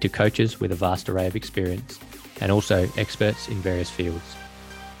will speak to coaches with a vast array of experience, and also experts in various fields.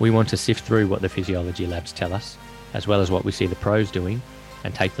 We want to sift through what the physiology labs tell us, as well as what we see the pros doing,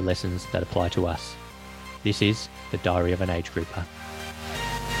 and take the lessons that apply to us. This is the Diary of an Age Grouper.